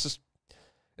original, but it's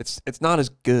not as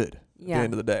good at the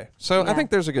end of the day. So I think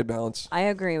there's a good balance. I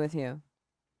agree with you.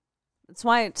 That's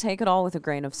why I take it all with a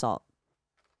grain of salt.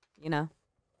 You know,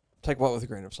 Take what with a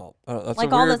grain of salt? That's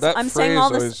like a all weird, this. that I'm saying all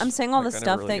this. phrase I'm saying all always, the like,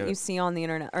 I never stuff really that get you it. see on the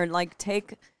internet, or like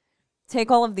take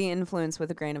all of the influence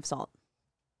with a grain of salt.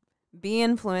 Be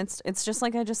influenced. It's just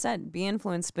like I just said. Be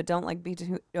influenced, but don't like be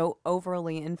too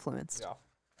overly influenced. Yeah.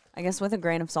 I guess with a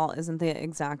grain of salt isn't the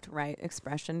exact right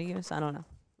expression to use. I don't know.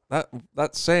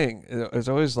 That saying is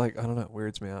always, like, I don't know, it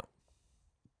weirds me out.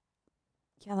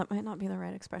 Yeah, that might not be the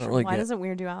right expression. really Why get- does it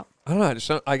weird you out? I don't know. I just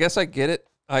don't, I guess I get it.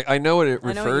 I know what it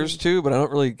I know what you refers to, but I don't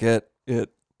really get it,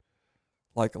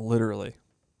 like, literally.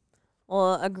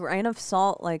 Well, a grain of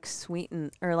salt like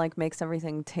sweeten or like makes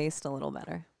everything taste a little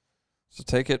better. So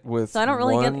take it with So I don't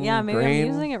really get. one Yeah, maybe grain, I'm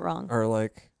using it wrong. or,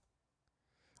 like,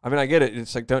 I mean, I get it.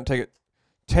 It's like, don't take it.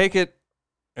 Take it,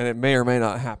 and it may or may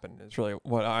not happen. It's really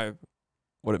what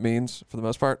it means for the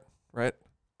most part, right?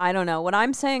 I don't know. What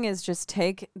I'm saying is just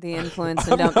take the influence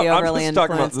I'm and don't be not- I'm overly just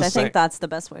talking about influenced. the I think saying. that's the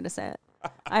best way to say it.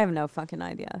 I have no fucking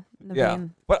idea.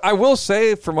 Naveen. But I will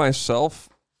say for myself,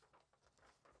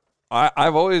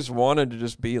 I've always wanted to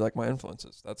just be like my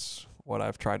influences. That's what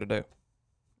I've tried to do,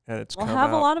 and it's We'll come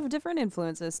have out. a lot of different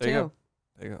influences There you too. go.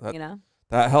 There you go. You know.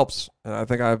 That helps, and I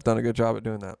think I've done a good job at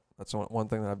doing that. That's one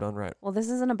thing that I've done right. Well, this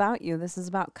isn't about you. This is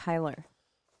about Kyler.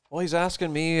 Well, he's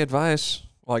asking me advice.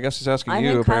 Well, I guess he's asking I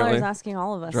you, think apparently. Kyler's asking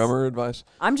all of us. Drummer advice.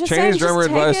 I'm just Cheney's saying, drummer just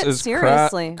take advice it is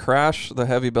seriously. crash the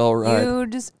heavy bell ride. You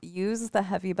just use the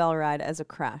heavy bell ride as a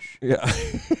crash. Yeah.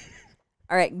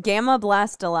 All right, Gamma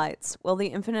Blast Delights. Will the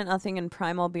Infinite Nothing and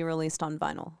Primal be released on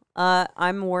vinyl?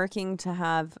 I'm working to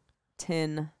have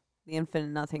the Infinite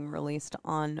Nothing released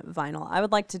on vinyl. I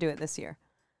would like to do it this year.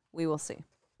 We will see.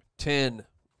 10.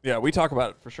 Yeah, we talk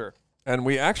about it for sure. And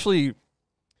we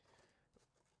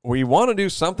want to do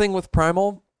something with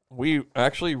Primal. We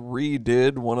actually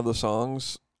redid one of the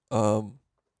songs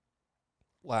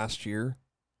last year.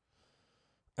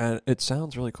 And it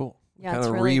sounds really cool. Yeah, Kind it's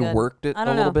of really good. reworked it I a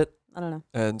don't little know. bit. I don't know.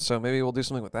 And so maybe we'll do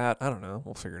something with that. I don't know.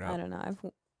 We'll figure it out. I don't know.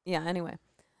 Anyway.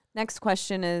 Next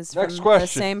question is Next from question. the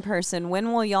same person.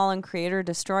 When will y'all and Creator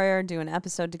Destroyer do an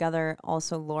episode together?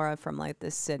 Also, Laura from Light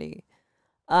This City.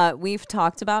 We've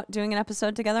talked about doing an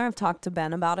episode together. I've talked to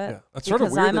Ben about it. Yeah. That's sort of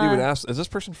because weird that he I'm would ask. Is this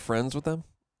person friends with them?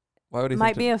 Why would he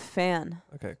might think be to- a fan.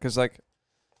 Okay, because, like,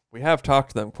 we have talked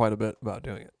to them quite a bit about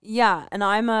doing it. Yeah, and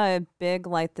I'm a big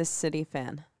Light This City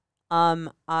fan.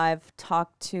 I've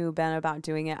talked to Ben about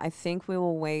doing it. I think we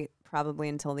will wait probably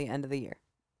until the end of the year.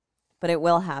 But it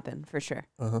will happen for sure.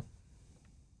 Uh-huh.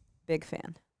 Big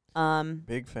fan.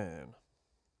 Big fan.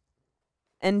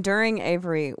 And during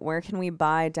Avery, where can we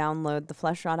download the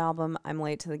Flesh Rot album? I'm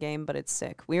late to the game, but it's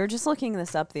sick. We were just looking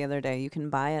this up the other day. You can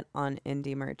buy it on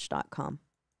indiemerch.com.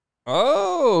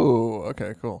 Oh,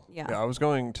 okay, cool. Yeah. I was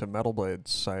going to Metal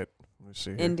Blade's site. Let me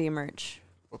see here. Indie merch.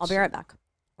 I'll Let's be see. right back.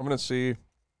 I'm going to see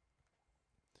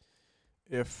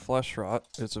if Flesh Rot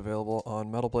is available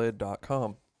on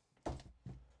metalblade.com.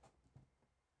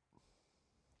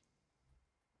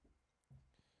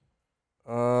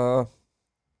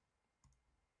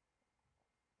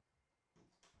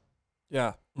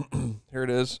 Yeah. Here it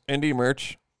is. Indie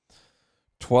merch.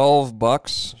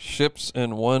 $12 ships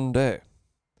in 1 day.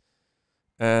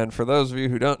 And for those of you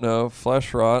who don't know,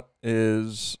 Flesh Rot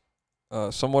is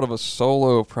somewhat of a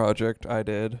solo project I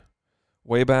did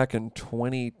way back in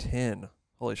 2010.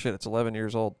 Holy shit, it's 11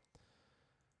 years old.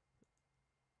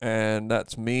 And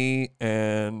that's me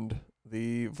and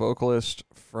the vocalist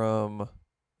from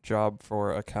Job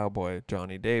for a Cowboy,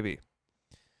 Johnny Davey.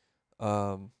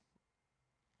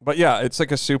 But yeah, it's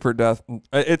like a super death.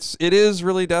 It is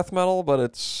really death metal, but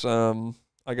it's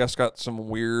I guess got some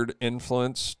weird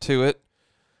influence to it.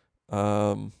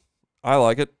 I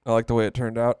like it. I like the way it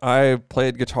turned out. I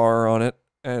played guitar on it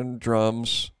and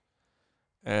drums,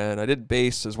 and I did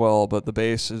bass as well. But the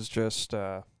bass is just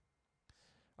I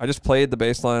just played the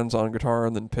bass lines on guitar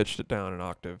and then pitched it down an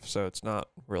octave. So it's not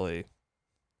really.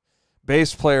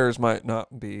 Bass players might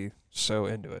not be so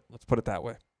into it. Let's put it that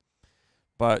way.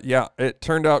 But yeah, it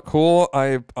turned out cool.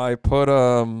 I put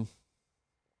a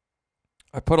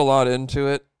lot into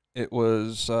it. It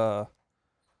was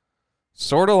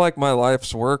sort of like my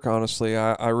life's work, honestly.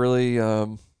 I really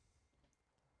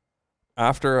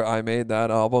after I made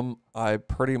that album, I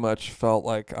pretty much felt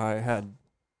like I had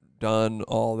done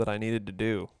all that I needed to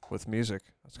do with music.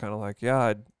 It's kind of like,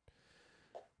 yeah,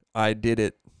 I did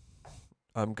it.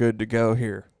 I'm good to go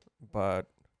here. But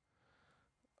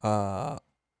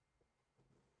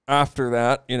after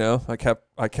that, you know, I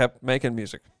kept making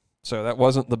music. So that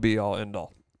wasn't the be all end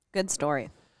all. Good story.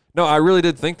 No, I really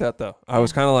did think that though. I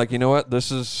was kind of like, you know what?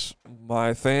 This is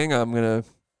my thing.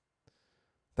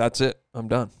 That's it. I'm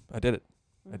done. I did it.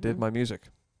 I did my music.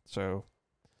 So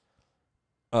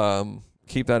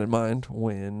keep that in mind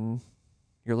when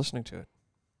you're listening to it.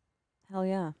 Hell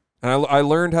yeah. And I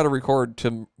learned how to record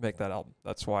to make that album.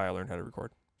 That's why I learned how to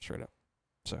record straight up.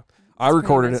 So I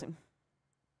recorded it.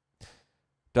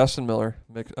 Dustin Miller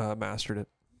mastered it.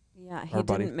 Yeah, he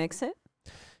didn't mix it?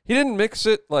 He didn't mix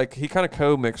it. Like, he kind of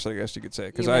co-mixed, I guess you could say.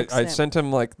 Because I sent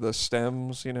him, like, the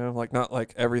stems, you know, like, not,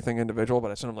 like, everything individual, but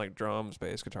I sent him, like, drums,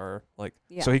 bass, guitar, like,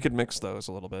 so he could mix those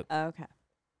a little bit. Oh, okay.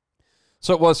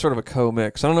 So it was sort of a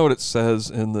co-mix. I don't know what it says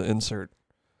in the insert.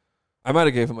 I might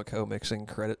have gave him a co-mixing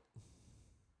credit.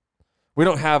 We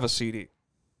don't have a CD.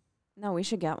 No, we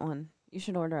should get one. You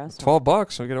should order us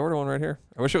 $12. So we could order one right here.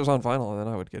 I wish it was on vinyl, and then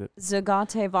I would get it.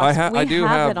 Zagate Vox. I do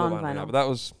have it on vinyl. Yeah, but that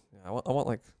was. Yeah, I want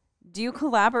like. Do you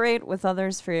collaborate with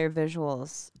others for your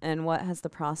visuals, and what has the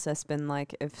process been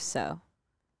like? If so,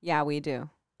 yeah, we do.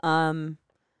 The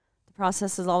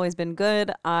process has always been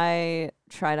good. I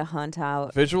try to hunt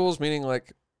out visuals, meaning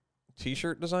like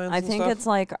T-shirt designs. I think stuff? it's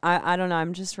like I don't know.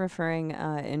 I'm just referring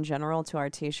in general to our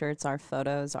T-shirts, our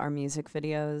photos, our music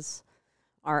videos.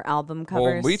 Our album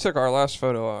covers. Well, we took our last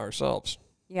photo ourselves.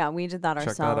 Yeah, we did that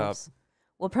ourselves. Check that out.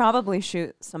 We'll probably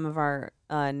shoot some of our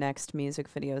next music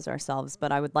videos ourselves,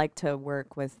 but I would like to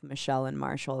work with Michelle and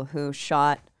Marshall, who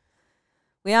shot.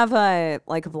 We have a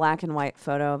black and white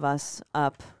photo of us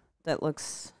up that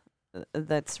looks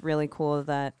that's really cool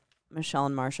that Michelle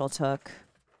and Marshall took.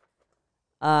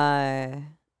 Yeah,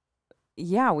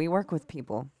 we work with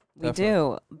people. We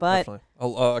do, but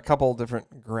a couple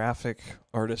different graphic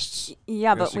artists.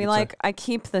 Yeah, but I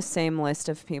keep the same list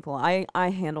of people. I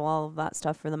handle all of that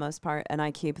stuff for the most part, and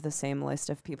I keep the same list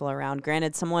of people around.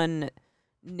 Granted, someone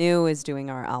new is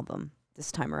doing our album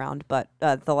this time around, but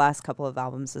the last couple of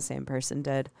albums the same person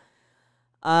did.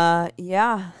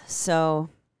 Yeah, so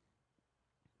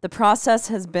the process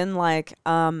has been like,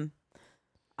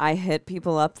 I hit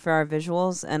people up for our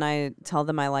visuals, and I tell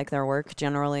them I like their work.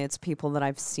 Generally, it's people that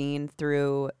I've seen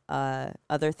through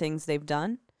other things they've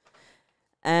done.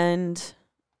 And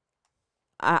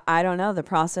I don't know. The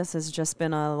process has just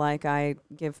been I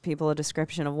give people a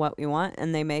description of what we want,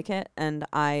 and they make it, and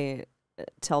I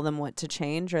tell them what to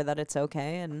change or that it's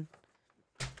okay, and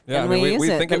yeah, we use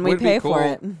it, and we pay for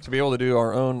it. To be able to do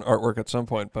our own artwork at some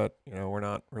point, but we're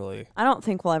not really. I don't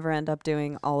think we'll ever end up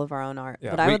doing all of our own art,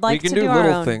 yeah, but I would like to do our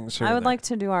own things. I would like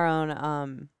to do our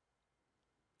own.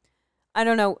 I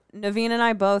don't know. Naveen and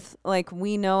I both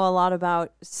we know a lot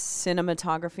about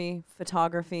cinematography,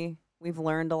 photography. We've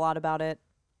learned a lot about it.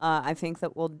 I think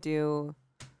that we'll do.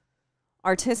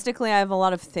 Artistically, I have a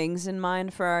lot of things in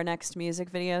mind for our next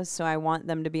music videos, so I want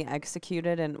them to be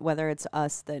executed, and whether it's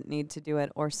us that need to do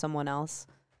it or someone else,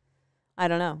 I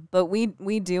don't know. But we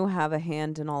do have a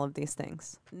hand in all of these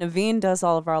things. Naveen does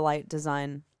all of our light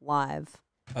design live.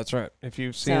 That's right. If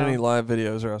you've seen any live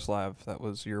videos or us live, that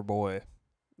was your boy.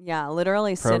 Yeah,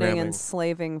 literally sitting and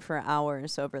slaving for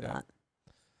hours over that.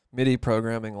 MIDI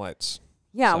programming lights.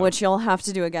 Yeah, which you'll have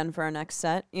to do again for our next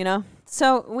set,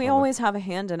 So we always have a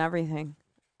hand in everything.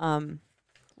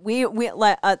 We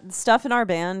let stuff in our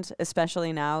band,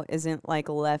 especially now, isn't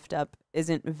left up,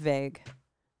 isn't vague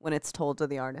when it's told to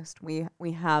the artist. We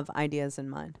have ideas in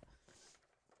mind.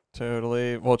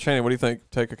 Totally. Well, Chaney, what do you think?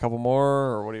 Take a couple more,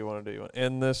 or what do you want to do? You want to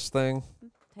end this thing?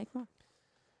 Take more.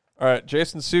 All right.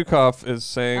 Jason Suecof is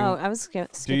saying, Oh, I was skipping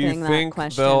do you that think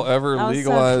question. they'll ever That was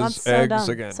legalize eggs dumb.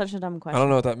 again? Such a dumb question. I don't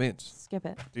know what that means. Skip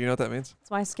it. Do you know what that means? That's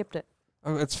why I skipped it.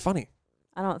 Oh, it's funny.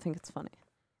 I don't think it's funny.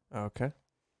 Okay.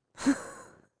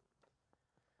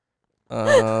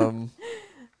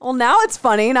 Well, now it's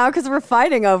funny now because we're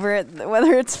fighting over it,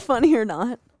 whether it's funny or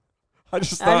not. I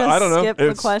just thought, I don't know. Skip the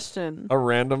It's question. a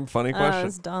random funny question.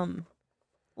 It's dumb.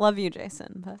 Love you,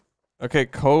 Jason. But Okay,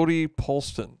 Cody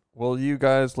Polston. Will you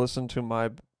guys listen to my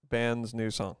band's new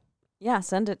song? yeah,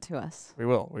 send it to us. We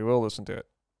will. We will listen to it.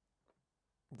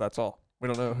 That's all. We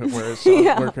don't know where his song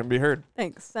where it can be heard.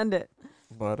 Thanks. Send it.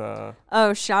 But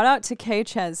Oh, shout out to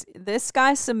K-Ches. This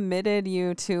guy submitted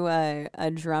you to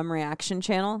a drum reaction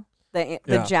channel.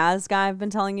 The jazz guy I've been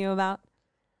telling you about.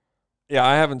 yeah,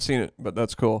 I haven't seen it, but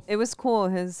that's cool. It was cool,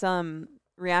 his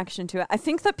reaction to it. I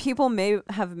think that people may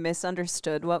have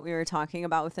misunderstood what we were talking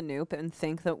about with Anoop and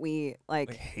think that we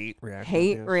like hate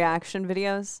reaction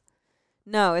videos.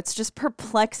 No, it's just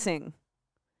perplexing.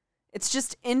 It's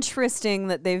just interesting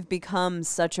that they've become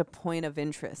such a point of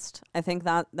interest. I think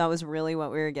that was really what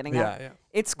we were getting at. Yeah.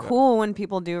 It's cool when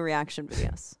people do reaction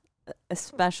videos,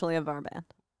 especially of our band.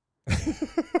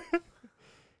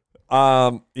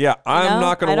 Yeah, I'm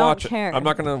not gonna watch care. it. I'm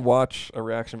not gonna watch a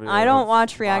reaction video. I don't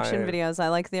watch reaction videos. I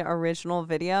like the original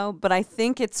video, but I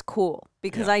think it's cool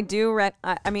because I do.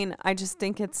 I mean, I just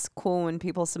think it's cool when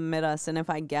people submit us, and if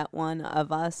I get one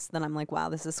of us, then I'm like, wow,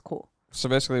 this is cool. So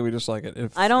basically, we just like it.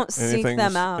 If I don't seek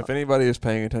them out. If anybody is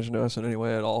paying attention to us in any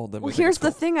way at all, then well, here's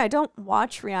the thing: I don't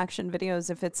watch reaction videos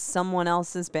if it's someone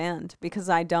else's band because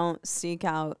I don't seek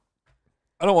out.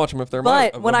 I don't watch them if they're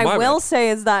But my what I will band. say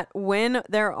is that when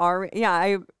there are,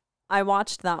 I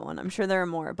watched that one. I'm sure there are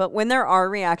more. But when there are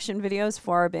reaction videos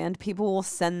for our band, people will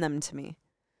send them to me.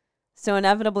 So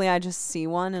inevitably, I just see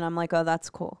one and I'm like, oh, that's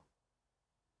cool.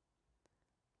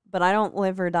 But I don't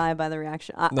live or die by the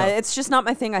reaction. It's just not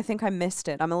my thing. I think I missed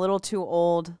it. I'm a little too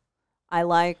old. I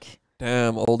like...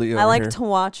 Damn, oldie I like here. to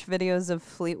watch videos of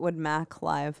Fleetwood Mac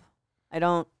live. I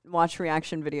don't watch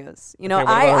reaction videos. You know, Okay,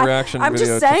 what about a reaction I'm video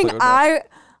just to saying Fleetwood Mac?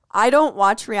 I don't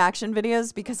watch reaction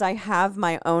videos because I have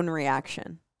my own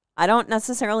reaction. I don't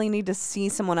necessarily need to see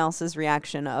someone else's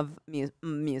reaction of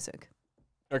music.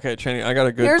 Okay, Chaney, I got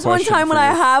a good Here's one question time for when I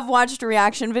you. have watched a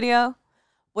reaction video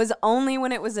was only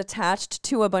when it was attached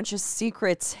to a bunch of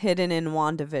secrets hidden in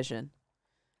WandaVision.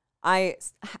 I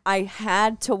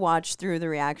had to watch through the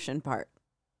reaction part.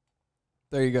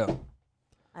 There you go.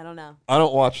 I don't know. I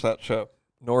don't watch that show,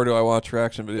 nor do I watch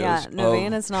reaction videos. Yeah,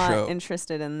 Naveen is not show.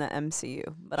 interested in the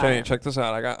MCU. But Chaney, check this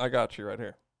out. I got you right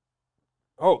here.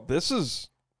 Oh, this is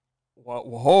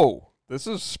whoa! This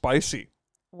is spicy.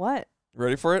 What?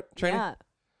 Ready for it, Chaney? Yeah.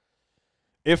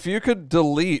 If you could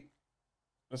delete,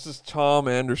 this is Tom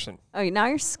Anderson. Oh, now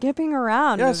you're skipping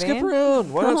around. Yeah, Naveen. skip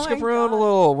around. Why Oh not skip my around a God.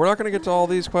 little? We're not going to get to all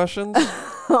these questions. All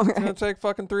It's going right. to take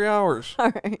fucking 3 hours.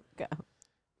 All right. Go.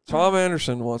 Tom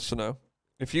Anderson wants to know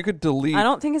if you could delete. I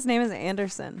don't think his name is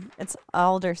Anderson. It's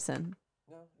Alderson.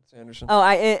 No, it's Anderson. Oh,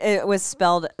 it was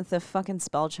spelled the fucking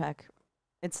spell check.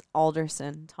 It's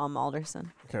Alderson. Tom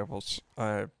Alderson. Okay, well,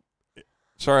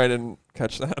 sorry I didn't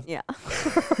catch that. Yeah.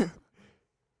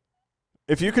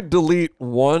 If you could delete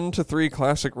 1 to 3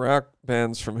 classic rock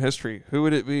bands from history, who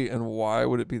would it be and why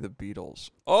would it be the Beatles?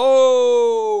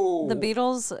 Oh! The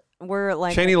Beatles were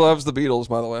like... Chaney loves the Beatles,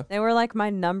 by the way. They were like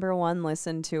my #1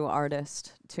 listened to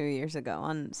artist 2 years ago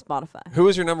on Spotify. Who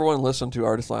was your #1 listened to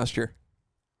artist last year?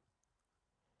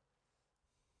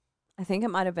 I think it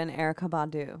might have been Erykah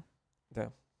Badu. Yeah.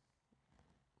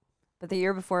 But the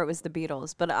year before it was the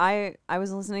Beatles. But I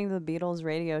was listening to the Beatles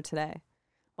radio today.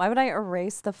 Why would I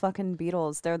erase the fucking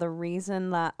Beatles? They're the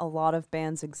reason that a lot of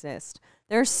bands exist.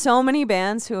 There's so many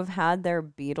bands who have had their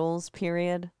Beatles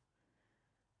period.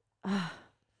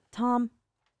 Tom,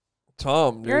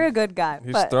 Tom, dude. you're a good guy.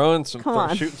 He's but throwing come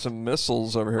on. shooting some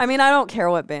missiles over here. I mean, I don't care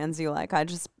what bands you like. I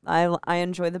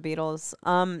enjoy the Beatles.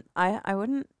 I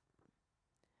wouldn't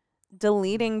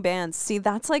deleting bands. See,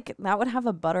 that's like that would have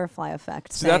a butterfly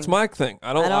effect. See, that's my thing.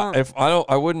 I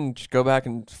wouldn't go back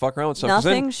and fuck around with stuff. 'Cause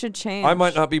Nothing then should change. I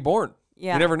might not be born.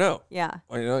 Yeah. You never know. Yeah.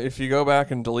 You know, if you go back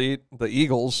and delete the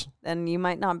Eagles, Then you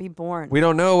might not be born. we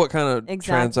don't know what kind of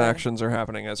Exactly. transactions are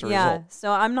happening as a result.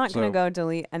 So I'm not going So- to go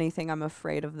delete anything. I'm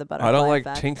afraid of the butterfly I don't like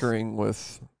effect. tinkering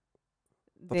with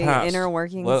the past. inner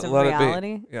workings Let of it be.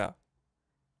 reality. Yeah.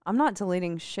 I'm not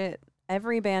deleting shit.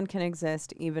 Every band can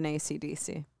exist, even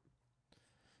AC/DC.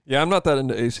 Yeah, I'm not that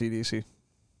into AC/DC.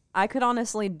 I could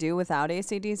honestly do without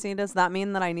AC/DC. Does that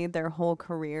mean that I need their whole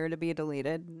career to be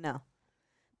deleted? No.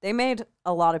 They made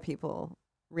a lot of people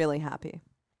really happy.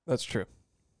 That's true.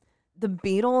 The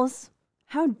Beatles,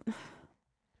 how...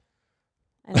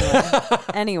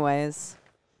 Anyways.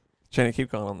 Jenny,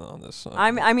 keep going on this.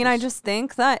 I just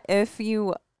think that if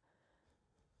you're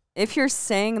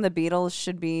saying the Beatles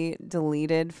should be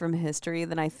deleted from history,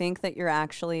 then I think that you're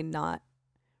actually not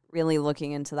really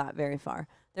looking into that very far.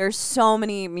 There's so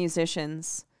many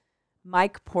musicians.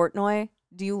 Mike Portnoy,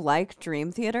 do you like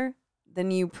Dream Theater?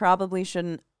 Then you probably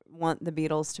shouldn't want the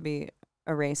Beatles to be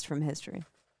erased from history.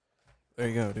 There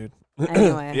you go, dude.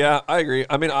 Anyway. Yeah, I agree.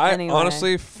 I mean,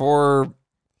 honestly,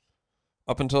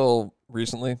 up until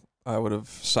recently, I would have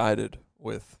sided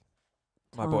with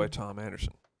my boy Tom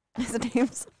Anderson. His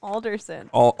name's Alderson.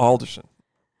 Alderson.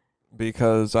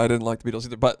 Because I didn't like the Beatles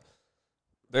either. But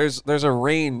there's a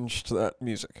range to that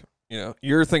music. You know,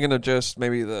 you're thinking of just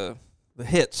maybe the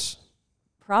hits.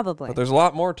 Probably. But there's a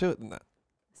lot more to it than that.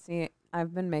 See,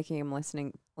 I've been making him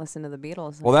listen to the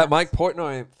Beatles. Well, that Mike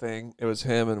Portnoy thing, it was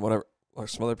him and whatever, like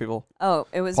some other people. Oh,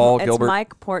 it's Gilbert.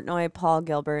 Mike Portnoy, Paul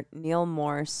Gilbert, Neil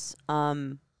Morse.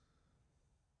 Who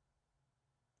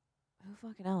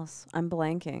fucking else? I'm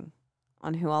blanking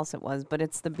on who else it was, but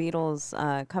it's the Beatles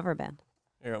cover band.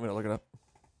 Here, I'm going to look it up.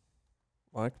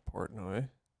 Mike Portnoy.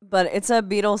 But it's a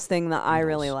Beatles thing that I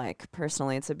really like,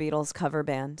 personally. It's a Beatles cover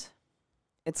band.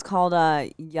 It's called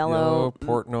Yellow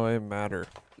Portnoy Matter.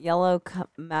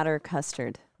 Matter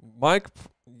Custard.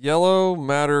 Yellow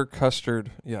Matter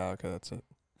Custard. Yeah, okay, that's it.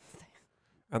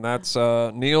 And that's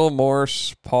Neil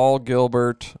Morse, Paul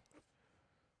Gilbert,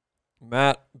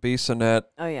 Matt Bissonette.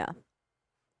 Oh, yeah.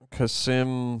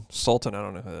 Kasim Sultan. I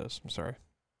don't know who that is. I'm sorry.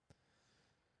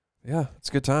 Yeah, it's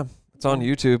a good time. It's on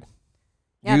YouTube.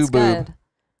 Yeah, it's good.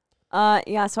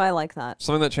 Yeah, so I like that.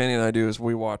 Something that Chaney and I do is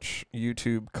we watch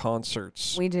YouTube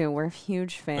concerts. We do. We're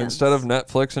huge fans. Instead of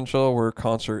Netflix and chill, we're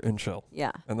concert and chill.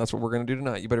 Yeah. And that's what we're going to do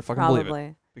tonight. You better fucking believe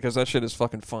it. Because that shit is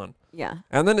fucking fun. Yeah.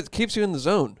 And then it keeps you in the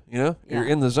zone, you know? Yeah. You're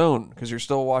in the zone because you're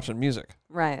still watching music.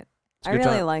 Right. I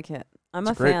really like it. I'm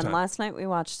a fan. Last night we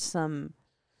watched some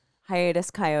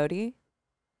Hiatus Coyote.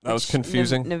 That was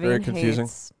confusing. Very confusing.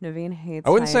 Naveen hates I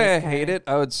wouldn't say I Hiatus hate it.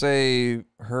 I would say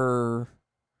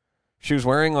she was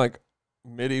wearing like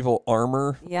medieval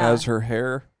armor as her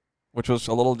hair, which was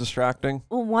a little distracting.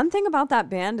 Well, one thing about that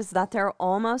band is that they're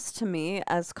almost, to me,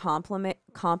 as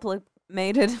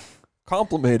complicated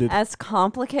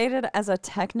as a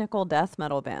technical death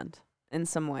metal band in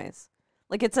some ways.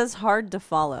 Like, it's as hard to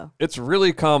follow. It's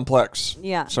really complex.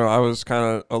 Yeah. So I was kind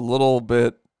of a little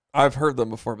bit... I've heard them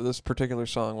before, but this particular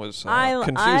song was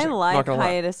confusing. I like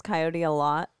Hiatus Coyote a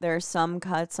lot. There are some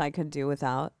cuts I could do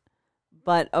without.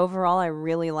 But overall, I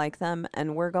really like them.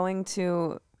 And we're going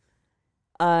to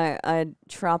a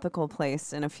tropical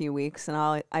place in a few weeks. And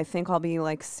I think I'll be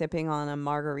like sipping on a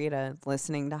margarita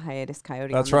listening to Hiatus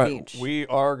Coyote on the beach. We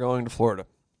are going to Florida.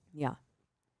 Yeah.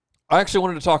 I actually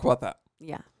wanted to talk about that.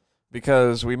 Yeah.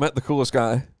 Because we met the coolest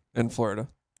guy in Florida.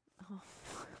 Oh.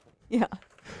 Yeah.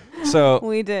 So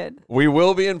we did. We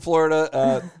will be in Florida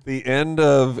at the end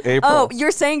of April. Oh, you're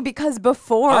saying because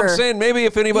before? I'm saying maybe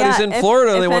if anybody's in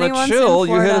Florida and they want to chill,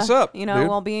 you hit us up. You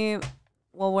know, dude.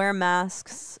 we'll wear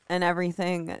masks and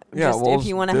everything. Yeah, just if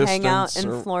you want to hang out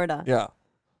in Florida. Yeah.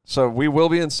 So we will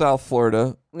be in South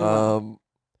Florida on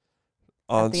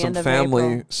some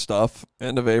family stuff.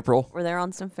 End of April. We're there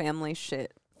on some family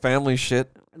shit.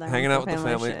 Hanging out with the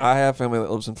family. I have family that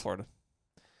lives in Florida.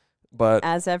 But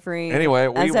as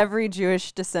every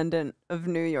Jewish descendant of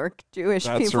New York Jewish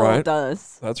people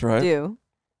does. That's right. Do.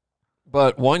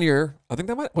 But 1 year, I think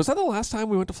was that the last time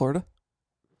we went to Florida?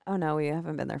 Oh no, we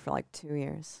haven't been there for like 2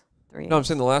 years, 3 years. No, I'm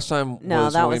saying the last time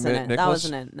that wasn't it. Nicholas. That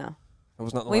wasn't it. No. That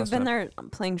was not the We've last been time. there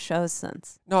playing shows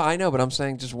since. No, I know, but I'm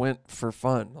saying just went for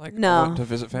fun. Like went to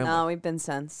visit family. No, we've been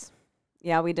since.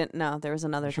 Yeah, we didn't. No, there was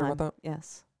another time. Sure about that?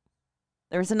 Yes.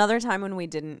 There was another time when we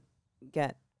didn't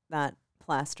get that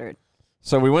plastered.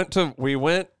 So we went to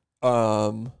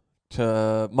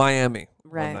Miami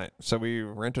one night. So we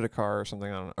rented a car or something,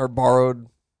 I don't know, or borrowed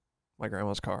my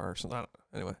grandma's car or something. I don't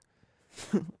know. Anyway,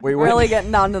 we really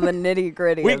getting down to the nitty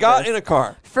gritty. We got in a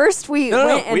car. First, we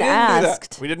went and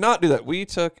asked. We did not do that. We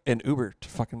took an Uber to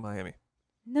fucking Miami.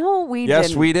 No, we didn't.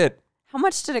 Yes, we did. How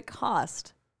much did it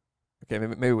cost? Okay,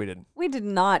 maybe we didn't. We did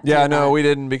not. Yeah, no, we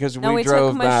didn't because we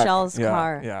drove took back. Michelle's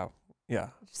car. Yeah.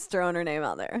 Just throwing her name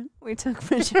out there. We took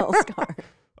Michelle's car.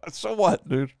 So what,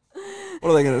 dude? What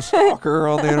are they going to stalk her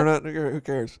on the internet? Who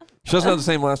cares? She doesn't have the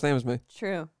same last name as me.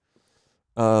 True.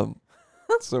 So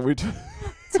we took...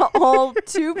 To all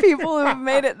 2 people who have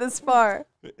made it this far.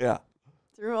 Yeah.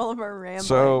 Through all of our rambling.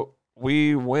 So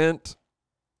we went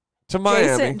to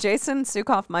Miami. Jason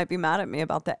Suecof might be mad at me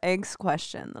about the eggs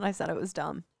question that I said it was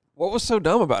dumb. What was so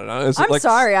dumb about it? I'm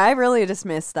sorry. I really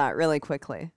dismissed that really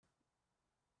quickly.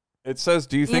 It says,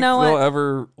 do you think they'll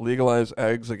ever legalize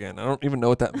eggs again? I don't even know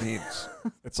what that means.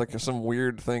 It's like some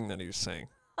weird thing that he's saying.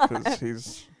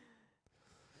 Because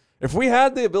if we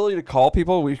had the ability to call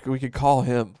people, we could call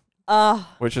him.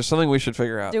 Which is something we should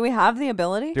figure out. Do we have the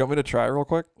ability? Do you want me to try real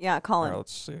quick? Yeah, call him. All right,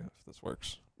 let's see if this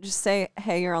works. Just say,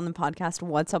 hey, you're on the podcast.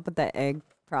 What's up with the egg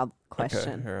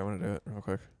question? Okay, here, I'm going to do it real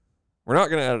quick. We're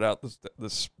not going to edit out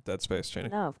this dead space, Cheney.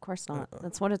 No, of course not.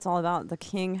 That's what it's all about. The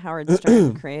King Howard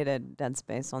Stern created dead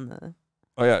space on the...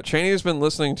 Oh, yeah. Cheney has been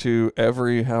listening to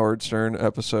every Howard Stern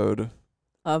episode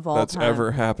of all that's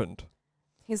ever happened.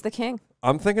 He's the king.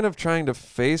 I'm thinking of trying to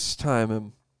FaceTime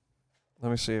him. Let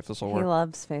me see if this will work. He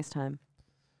loves FaceTime.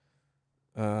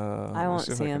 I won't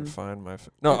see him. Find my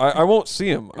no, I won't see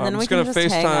him. I'm just going to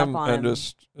FaceTime and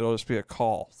it'll just be a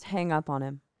call. Just hang up on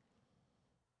him.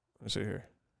 Let me see here.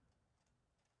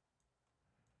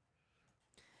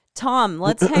 Tom,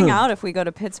 let's hang out if we go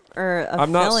to Pittsburgh or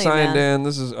I'm not Philly, signed man. in.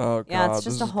 This is yeah, God, it's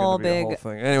just this a whole big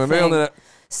thing. Anyway, maybe on the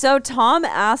So Tom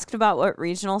asked about what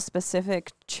regional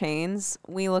specific chains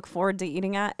we look forward to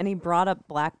eating at, and he brought up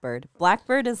Blackbird.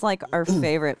 Blackbird is like our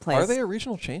favorite place. Are they a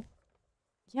regional chain?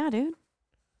 Yeah, dude.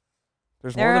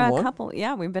 There's there more than are one? a couple.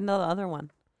 Yeah, we've been to the other one.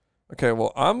 Okay,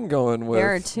 well, I'm going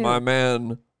with my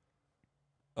man.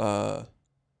 I'm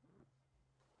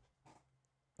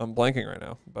blanking right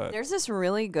now, but there's this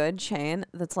really good chain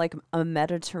that's like a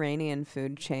Mediterranean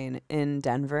food chain in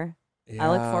Denver. Yeah.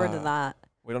 I look forward to that.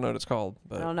 We don't know what it's called.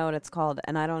 But I don't know what it's called,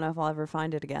 and I don't know if I'll ever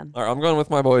find it again. All right, I'm going with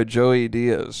my boy Joey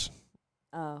Diaz.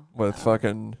 Oh. With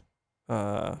fucking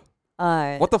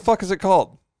what the fuck is it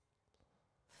called?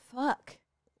 Fuck.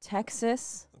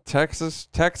 Texas,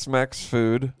 Tex-Mex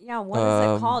food. Yeah, what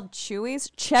is it called?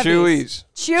 Chewy's?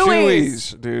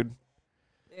 Chewy's, dude.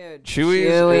 Chewy's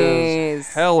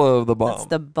is hell of the bomb. That's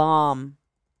the bomb.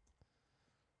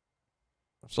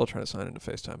 I'm still trying to sign into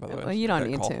FaceTime, by the way. Well, you don't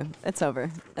need to. It's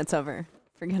over. It's over.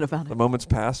 Forget about it. The moment's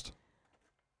passed.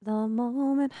 The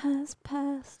moment has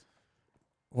passed.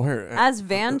 Where? As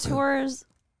van tourers,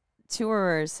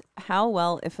 how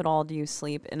well, if at all, do you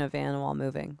sleep in a van while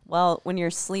moving? Well, when you're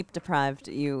sleep deprived,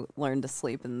 you learn to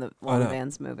sleep while the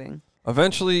van's moving.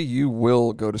 Eventually, you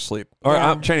will go to sleep. All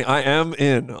right, Cheney, I am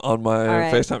in on my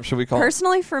FaceTime. Should we call?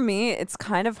 Personally, for me, it's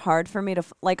kind of hard for me to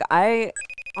I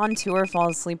on tour fall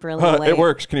asleep really late. It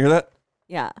works. Can you hear that?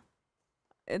 Yeah,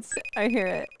 I hear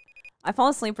it. I fall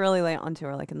asleep really late on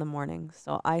tour, like in the morning.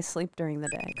 So I sleep during the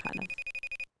day, kind of.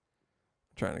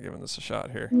 I'm trying to give this a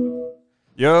shot here.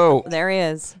 Yo, there he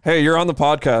is. Hey, you're on the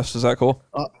podcast. Is that cool?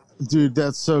 Dude,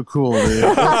 that's so cool, dude.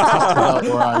 Let's talk about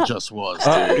where I just was,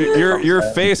 dude. Your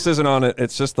face isn't on it.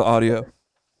 It's just the audio.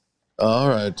 All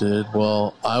right, dude.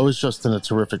 Well, I was just in a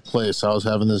terrific place. I was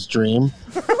having this dream.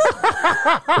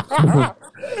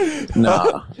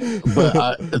 Nah.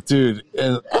 But, dude,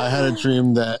 and I had a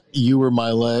dream that you were my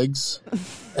legs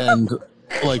and,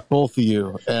 like, both of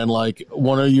you. And, like,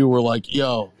 one of you were like,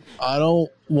 yo, I don't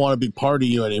want to be part of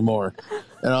you anymore.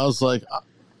 And I was like...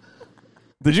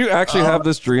 Did you actually have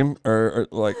this dream, or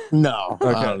like? No,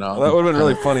 okay. I don't know. That would have been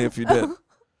really funny if you did.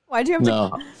 Why'd you have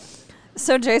to?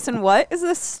 So, Jason, what is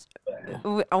this?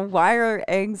 Why are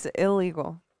eggs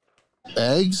illegal?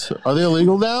 Eggs? Are they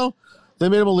illegal now? They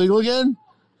made them illegal again?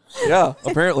 Yeah,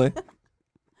 apparently.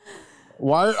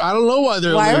 Why? I don't know why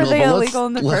they're illegal. Why are they illegal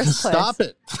in the first place? Stop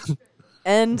it.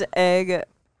 End egg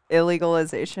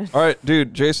illegalization. All right,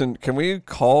 dude, Jason, can we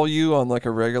call you on like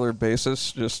a regular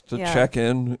basis just to check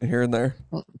in here and there?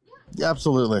 Yeah,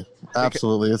 absolutely.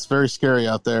 It's very scary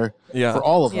out there for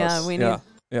all of us. Yeah, we need.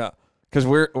 Yeah, because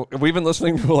we've been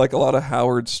listening to like a lot of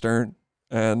Howard Stern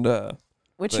and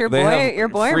which your boy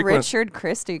Richard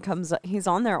Christie comes. He's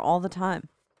on there all the time.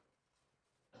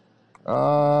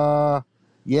 Yeah,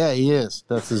 he is.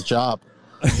 That's his job.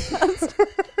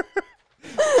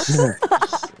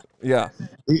 Yeah.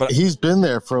 He's been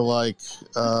there for like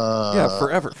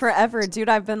forever, dude.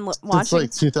 I've been watching since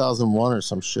like 2001 or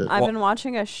some shit. I've been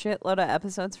watching a shitload of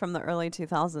episodes from the early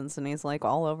 2000s, and he's like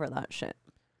all over that shit.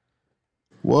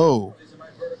 Whoa.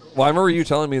 Well, I remember you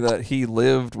telling me that he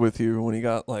lived with you when he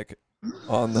got like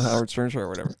on the Howard Stern show or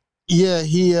whatever. Yeah,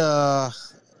 he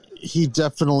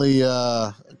definitely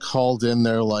called in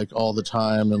there like all the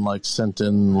time and like sent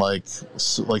in like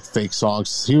fake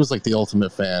songs. He was like the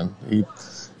ultimate fan.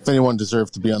 If anyone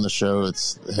deserved to be on the show,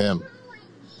 it's him.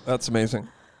 That's amazing.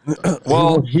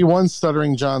 Well, he won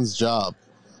Stuttering John's job.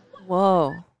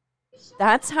 Whoa.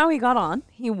 That's how he got on?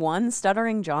 He won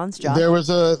Stuttering John's job? There was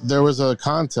a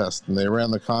contest, and they ran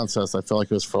the contest. I feel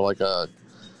like it was for like a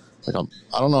Like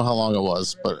I don't know how long it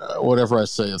was, but whatever I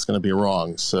say, it's going to be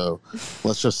wrong. So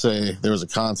let's just say there was a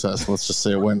contest. Let's just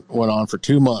say it went on for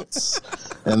 2 months,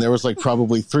 and there was like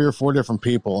probably 3 or 4 different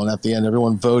people, and at the end,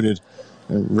 everyone voted,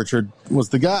 and Richard was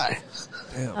the guy.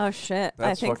 Damn. Oh shit!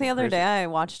 That's I think the other fucking day I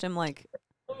watched him like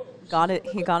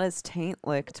he got his taint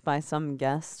licked by some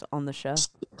guest on the show.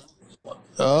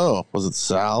 Oh, was it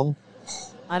Sal?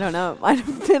 I don't know. I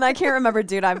can't remember,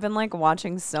 dude. I've been like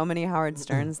watching so many Howard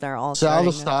Sterns. They're all Sal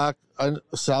the starting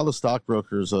Sal the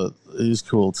stockbroker's he's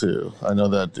cool too. I know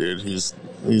that dude. He's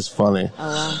funny.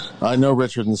 Oh wow. I know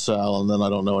Richard and Sal, and then I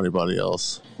don't know anybody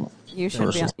else. You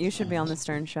should be on the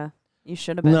Stern show. You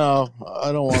should have been. No,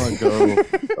 I don't want to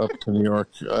go up to New York.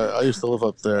 I used to live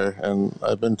up there, and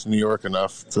I've been to New York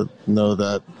enough to know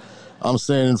that I'm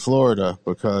staying in Florida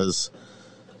because,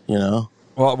 you know.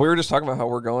 Well, we were just talking about how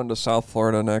we're going to South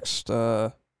Florida next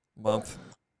month.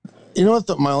 You know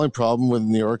what my only problem with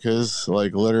New York is?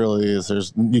 Like, literally,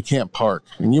 is you can't park.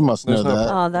 And you must know that.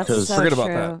 Oh, that's so Forget true.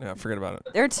 about that. Yeah, forget about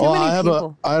it. There are too many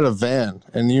people. I had a van,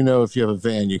 and you know if you have a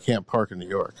van, you can't park in New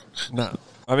York. No.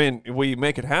 I mean, we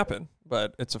make it happen,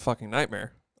 but it's a fucking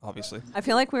nightmare, obviously. I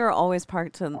feel like we were always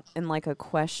parked in like a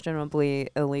questionably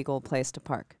illegal place to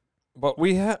park. But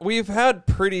we've had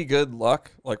pretty good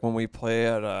luck, like when we play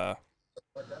at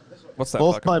what's that?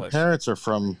 Both my place? parents are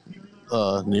from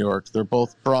New York. They're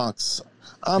both Bronx.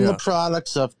 I'm the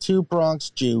products of 2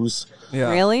 Bronx Jews.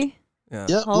 Yeah. Really? Yeah.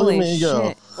 Yep. Holy look at me shit!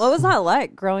 go. What was that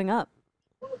like growing up?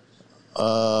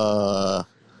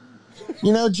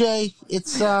 You know, Jay,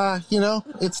 it's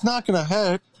it's not gonna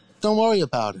hurt. Don't worry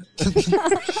about it.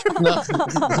 No.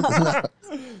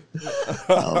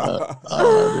 I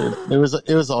don't know, dude.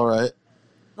 It was all right.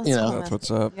 That's You know. cool, That's man.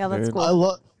 what's up. Yeah, that's dude. cool. I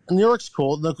love New York's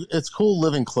cool. Look, it's cool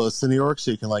living close to New York,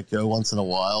 so you can like go once in a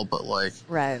while. But like,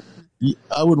 Right.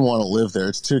 I wouldn't want to live there.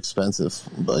 It's too expensive.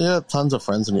 But yeah, tons of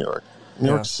friends in New York. New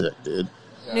York's sick, dude.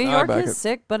 New no, I York back is it.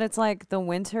 sick, but it's like the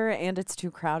winter and it's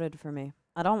too crowded for me.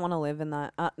 I don't want to live in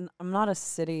that. I'm not a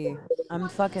city. I'm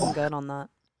fucking good on that.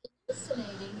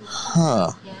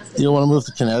 Huh. You want to move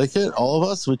to Connecticut? All of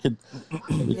us? We could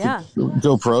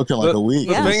go broke in like a week.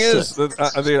 The Yeah. thing is,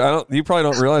 I mean, you probably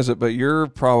don't realize it, but you're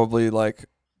probably like,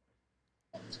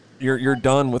 you're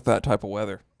done with that type of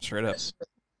weather. Straight up.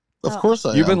 Of course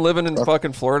I am. You've been living in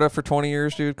fucking Florida for 20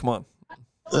 years, dude. Come on.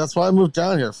 That's why I moved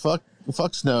down here. Fuck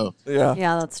snow. Yeah.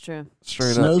 Yeah, that's true.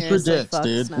 Straight up. Snow's for Seriously, dicks, fuck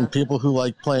dude. snow. And people who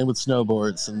like playing with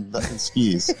snowboards and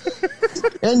skis.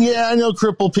 And yeah, I know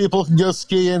crippled people can go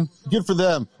skiing. Good for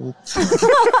them. No,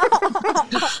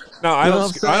 I You know what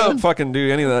I'm don't. I don't saying? fucking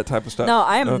do any of that type of stuff. No,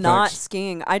 I am not thanks.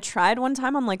 skiing. I tried one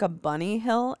time on like a bunny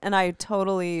hill and I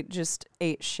totally just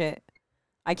ate shit.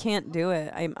 I can't do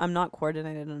it. I'm not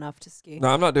coordinated enough to ski. No,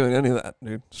 I'm not doing any of that,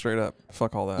 dude. Straight up.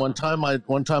 Fuck all that. One time my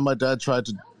dad tried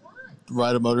to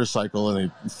ride a motorcycle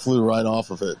and he flew right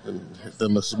off of it, and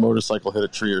the motorcycle hit a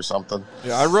tree or something.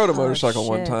 Yeah, I rode a motorcycle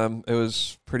one shit. time. It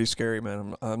was pretty scary,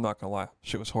 man. I'm not gonna lie.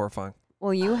 Shit was horrifying.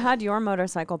 Well, you had your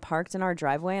motorcycle parked in our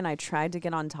driveway and I tried to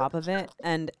get on top of it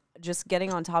and just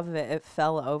getting on top of it, it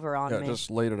fell over on Yeah, me. just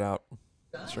laid it out.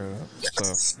 Straight up.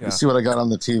 So yeah. You see what I got on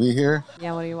the TV here?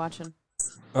 Yeah, what are you watching?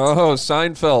 Oh,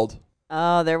 Seinfeld.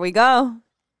 Oh, there we go.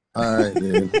 All right,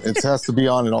 dude. It has to be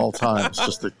on at all times.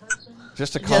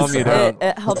 Just to calm Just- you down.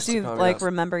 It helps you calm you like down.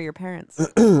 remember your parents.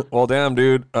 Well, damn,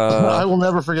 dude. I will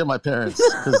never forget my parents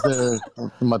because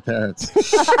they're my parents.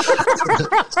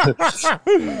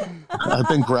 I've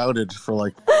been grounded for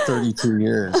like 32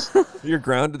 years. You're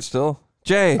grounded still,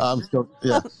 Jay. I'm still,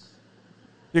 yeah.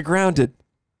 You're grounded.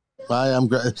 I am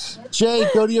Jay,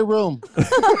 go to your room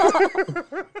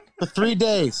for 3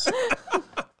 days.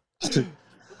 You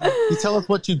tell us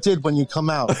what you did when you come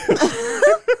out.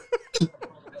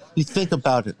 You think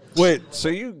about it. Wait, so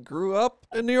you grew up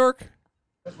in New York?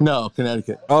 No,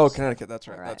 Connecticut. Oh, Connecticut. That's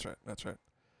right. That's right. That's right.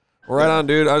 Well, right on,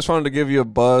 dude. I just wanted to give you a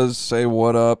buzz, say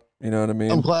what up. You know what I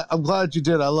mean? I'm glad you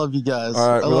did. I love you guys. All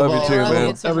right, I we love you all- too, I man.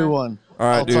 love everyone. All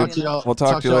right, I'll dude. talk to y'all- We'll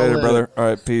talk to you y'all later, brother. All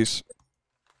right, peace.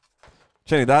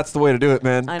 Jenny, that's the way to do it,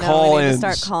 man. I know, Call we need to in.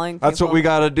 start calling That's what people. we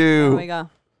got to do. There we go.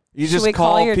 You Should just we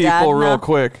call call your people dad real now?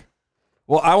 quick.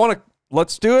 Well,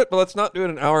 let's do it, but let's not do it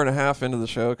an hour and a half into the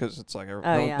show because it's like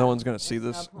yeah. no one's going to see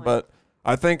this. point. But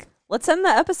I think, Let's end the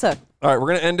episode. all right, we're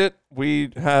going to end it. We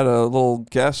had a little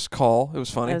guest call. It was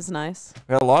funny. It was nice.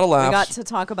 We had a lot of laughs. We got to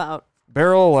talk about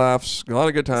Barrel of laughs. A lot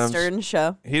of good times. Stern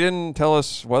show. He didn't tell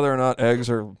us whether or not eggs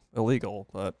are illegal,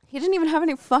 but He didn't even have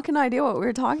any fucking idea what we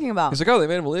were talking about. he's like, oh, they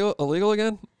made them illegal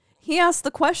again? He asked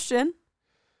the question.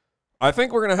 I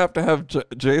think we're going to have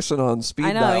Jason on speed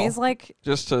I know. dial He's like,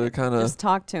 just to kind of... just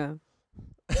talk to him.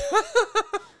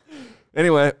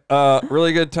 Anyway,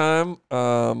 really good time.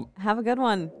 Have a good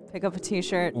one. Pick up a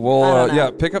t-shirt.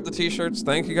 We'll pick up the t-shirts.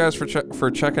 Thank you guys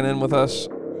for checking in with us.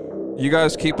 You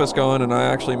guys keep us going, and I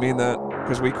actually mean that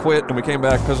because we quit and we came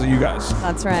back because of you guys.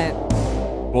 That's right.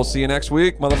 We'll see you next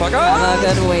week, motherfucker. Have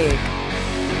a good week.